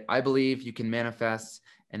website. I believe you can manifest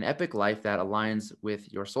an epic life that aligns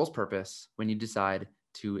with your soul's purpose when you decide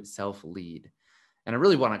to self-lead. And I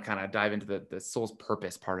really want to kind of dive into the soul's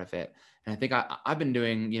purpose part of it. And I think I've been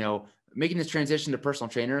doing, making this transition to personal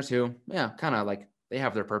trainers who, kind of like they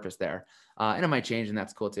have their purpose there. And it might change, and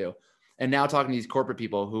that's cool too. And now talking to these corporate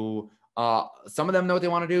people who, some of them know what they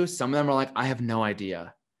want to do. Some of them are like, I have no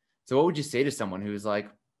idea. So what would you say to someone who's like,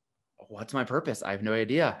 what's my purpose? I have no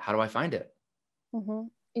idea. How do I find it? Mm-hmm.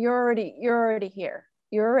 You're already here.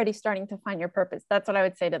 You're already starting to find your purpose. That's what I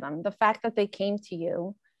would say to them. The fact that they came to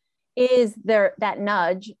you is that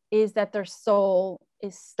nudge is that their soul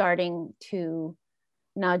is starting to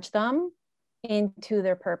nudge them into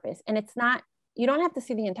their purpose. And it's not, you don't have to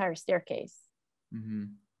see the entire staircase,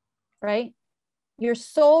 right? Your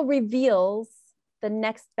soul reveals the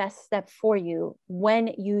next best step for you when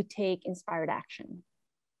you take inspired action.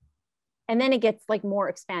 And then it gets like more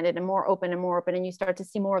expanded and more open and more open, and you start to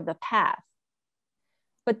see more of the path.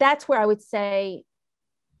 But that's where I would say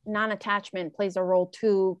non-attachment plays a role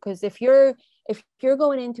too. Because if you're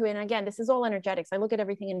going into it, and again, this is all energetics. I look at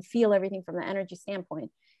everything and feel everything from the energy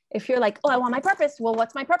standpoint. If you're like, oh, I want my purpose. Well,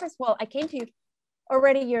 what's my purpose? Well, I came to you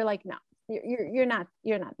already. You're like, no, you're not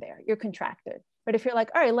there. You're contracted. But if you're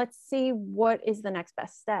like, all right, let's see what is the next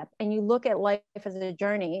best step, and you look at life as a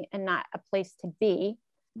journey and not a place to be,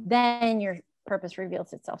 then your purpose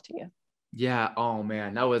reveals itself to you. Yeah. Oh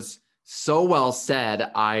man, that was so well said.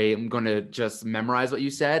 I am going to just memorize what you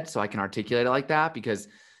said so I can articulate it like that, because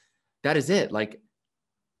that is it. Like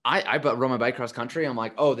I rode my bike cross country. I'm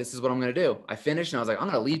like, oh, this is what I'm going to do. I finished and I was like, I'm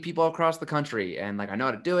going to lead people across the country. And like, I know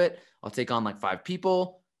how to do it. I'll take on like 5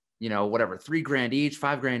 people, whatever, $3,000 each,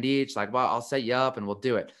 $5,000 each. Like, well, I'll set you up and we'll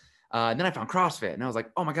do it. And then I found CrossFit and I was like,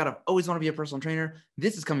 oh my God, I've always wanted to be a personal trainer.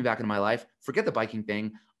 This is coming back into my life. Forget the biking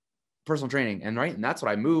thing, personal training. And that's what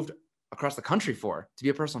I moved across the country for, to be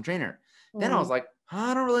a personal trainer. Then I was like,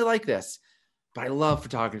 I don't really like this, but I love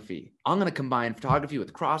photography. I'm going to combine photography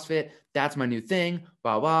with CrossFit. That's my new thing,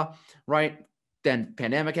 blah, blah, right? Then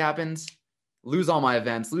pandemic happens, lose all my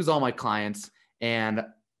events, lose all my clients. And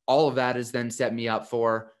all of that has then set me up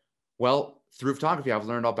for, well, through photography, I've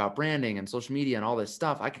learned all about branding and social media and all this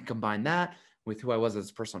stuff. I can combine that with who I was as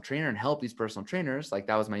a personal trainer and help these personal trainers. Like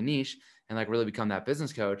that was my niche, and like really become that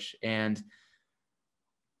business coach. And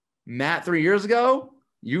Matt, 3 years ago,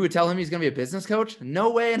 you would tell him he's going to be a business coach?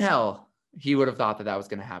 No way in hell he would have thought that was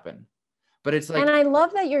going to happen. But it's like, and I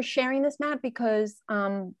love that you're sharing this, Matt, because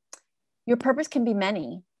your purpose can be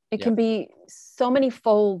many. It can be so many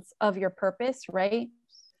folds of your purpose, right?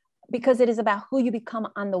 Because it is about who you become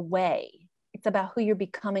on the way. It's about who you're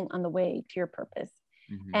becoming on the way to your purpose.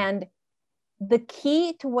 Mm-hmm. And the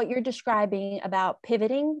key to what you're describing about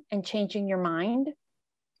pivoting and changing your mind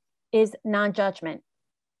is non-judgment.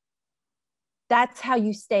 That's how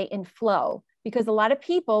you stay in flow, because a lot of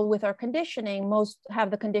people with our conditioning, most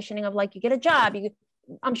have the conditioning of like, you get a job.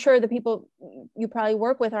 I'm sure the people you probably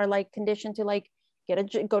work with are like conditioned to like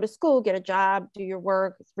go to school, get a job, do your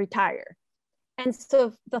work, retire. And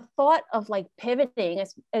so the thought of like pivoting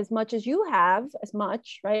as much as you have,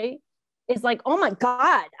 right, is like, oh my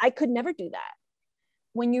God, I could never do that.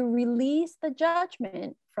 When you release the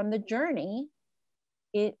judgment from the journey,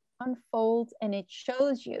 it unfolds and it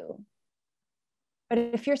shows you. But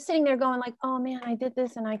if you're sitting there going like, oh man, I did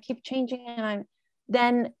this and I keep changing and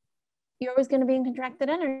then you're always going to be in contracted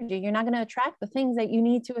energy. You're not going to attract the things that you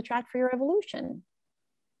need to attract for your evolution.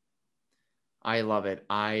 I love it.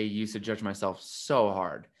 I used to judge myself so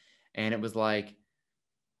hard, and it was like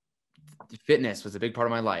fitness was a big part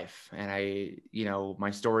of my life. And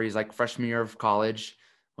my story is like freshman year of college,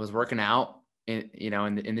 I was working out in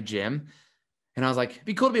the gym, and I was like, it'd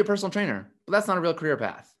be cool to be a personal trainer, but that's not a real career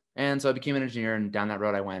path. And so I became an engineer, and down that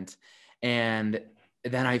road I went. And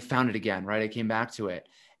then I found it again, right? I came back to it.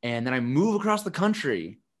 And then I moved across the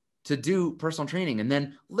country to do personal training. And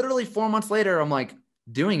then literally 4 months later, I'm like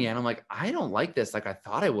doing it. And I'm like, I don't like this like I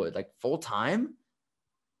thought I would, like full time.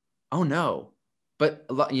 Oh no. But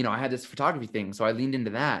I had this photography thing, so I leaned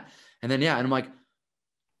into that. And then, and I'm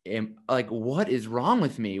like, what is wrong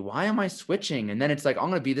with me? Why am I switching? And then it's like, I'm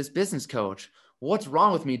going to be this business coach. What's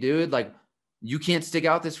wrong with me, dude? Like, you can't stick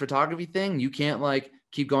out this photography thing. You can't like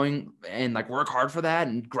keep going and like work hard for that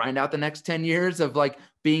and grind out the next 10 years of like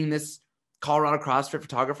being this Colorado CrossFit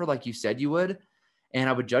photographer like you said you would. And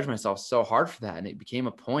I would judge myself so hard for that. And it became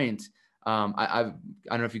a point. I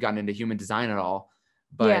don't know if you've gotten into human design at all,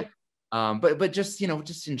 but but just,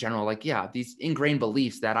 just in general, like, these ingrained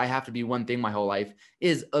beliefs that I have to be one thing my whole life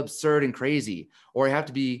is absurd and crazy, or I have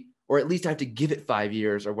to be, or at least I have to give it 5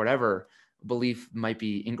 years or whatever belief might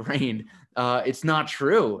be ingrained. It's not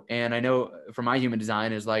true. And I know for my human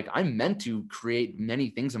design is like, I'm meant to create many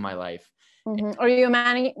things in my life. Mm-hmm. Are you a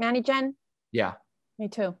Manny Jen? Yeah. Me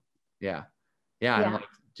too. Yeah. And like,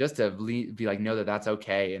 just to be like, know that that's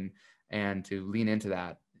okay. And to lean into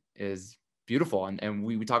that is beautiful. And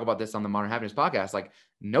we talk about this on the Modern Happiness podcast, like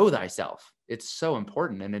know thyself. It's so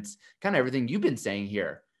important. And it's kind of everything you've been saying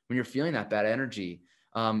here. When you're feeling that bad energy,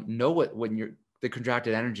 know when you're the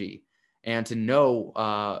contracted energy, and to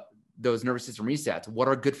know those nervous system resets, what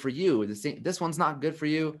are good for you. This one's not good for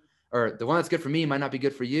you, or the one that's good for me might not be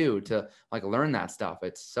good for you, to like learn that stuff.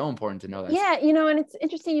 It's so important to know that. Yeah. And it's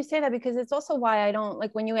interesting you say that, because it's also why I don't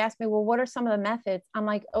like, when you ask me, well, what are some of the methods? I'm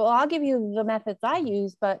like, oh, I'll give you the methods I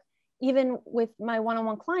use. But even with my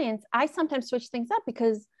one-on-one clients, I sometimes switch things up,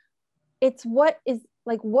 because it's what is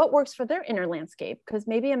like what works for their inner landscape, because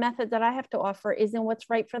maybe a method that I have to offer isn't what's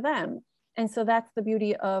right for them. And so that's the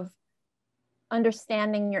beauty of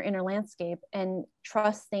understanding your inner landscape and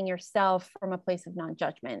trusting yourself from a place of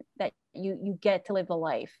non-judgment, that you get to live the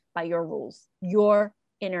life by your rules, your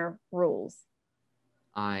inner rules.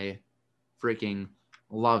 I freaking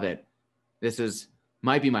love it. This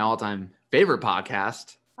might be my all-time favorite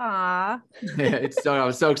podcast. Ah, I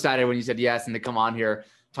was so excited when you said yes and to come on here,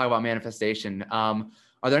 talk about manifestation. Are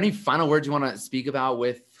there any final words you want to speak about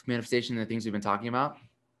with manifestation and the things we've been talking about?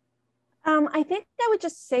 I think I would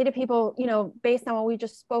just say to people, based on what we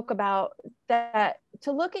just spoke about, that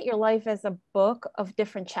to look at your life as a book of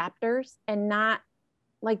different chapters, and not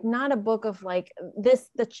a book of like this,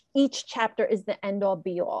 each chapter is the end all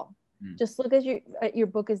be all. Just look at your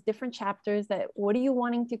book as different chapters. That what are you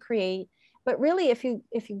wanting to create? But really, if you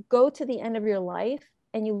go to the end of your life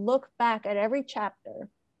and you look back at every chapter,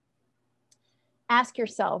 ask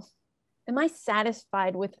yourself, am I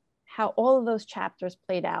satisfied with how all of those chapters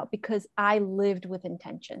played out because I lived with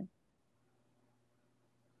intention?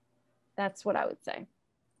 That's what I would say.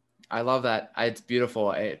 I love that. It's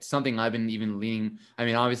beautiful. It's something I've been even leaning. I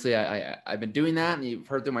mean, obviously I've been doing that, and you've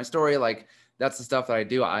heard through my story, like that's the stuff that I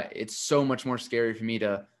do. It's so much more scary for me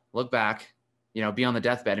to look back, be on the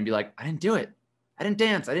deathbed and be like, I didn't do it. I didn't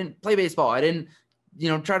dance. I didn't play baseball. I didn't,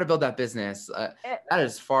 try to build that business. That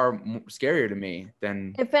is far more scarier to me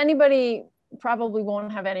than. If anybody probably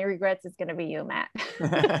won't have any regrets, it's going to be you, Matt.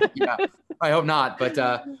 Yeah, I hope not. But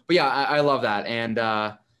yeah, I love that. And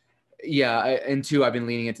and two, I've been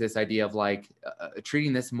leaning into this idea of like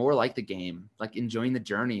treating this more like the game, like enjoying the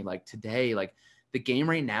journey. Like today, like the game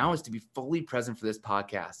right now is to be fully present for this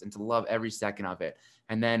podcast and to love every second of it.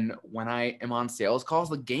 And then when I am on sales calls,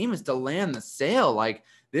 the game is to land the sale. Like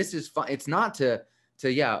this is fun. It's not to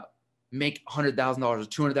make $100,000 or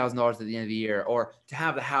 $200,000 at the end of the year, or to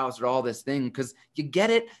have the house or all this thing, because you get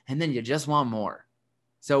it and then you just want more.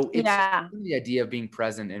 So it's the idea of being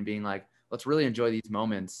present and being like, let's really enjoy these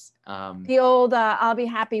moments. The old I'll be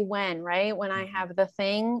happy when I have the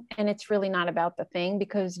thing, and it's really not about the thing,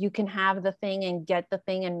 because you can have the thing and get the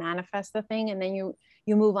thing and manifest the thing, and then you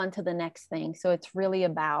move on to the next thing. So it's really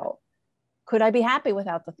about, could I be happy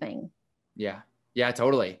without the thing? Yeah,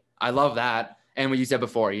 totally. I love that. And what you said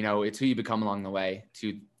before, it's who you become along the way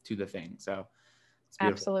to the thing. So it's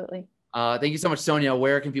beautiful. Absolutely. Thank you so much, Sonia.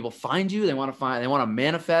 Where can people find you? They want to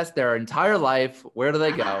manifest their entire life. Where do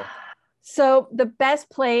they go? So the best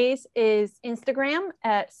place is Instagram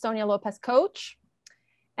at Sonia Lopez Coach.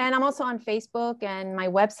 And I'm also on Facebook, and my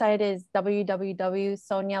website is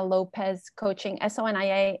www.sonialopezcoaching,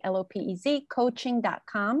 SONIALOPEZ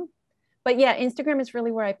coaching.com. But yeah, Instagram is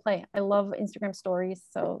really where I play. I love Instagram stories.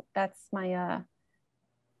 So that's my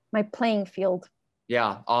playing field.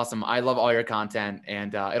 Yeah. Awesome. I love all your content,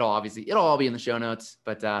 and it'll all be in the show notes,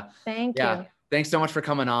 but thank you. Thanks so much for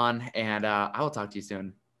coming on, and I will talk to you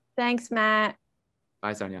soon. Thanks, Matt.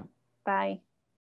 Bye, Sonia. Bye.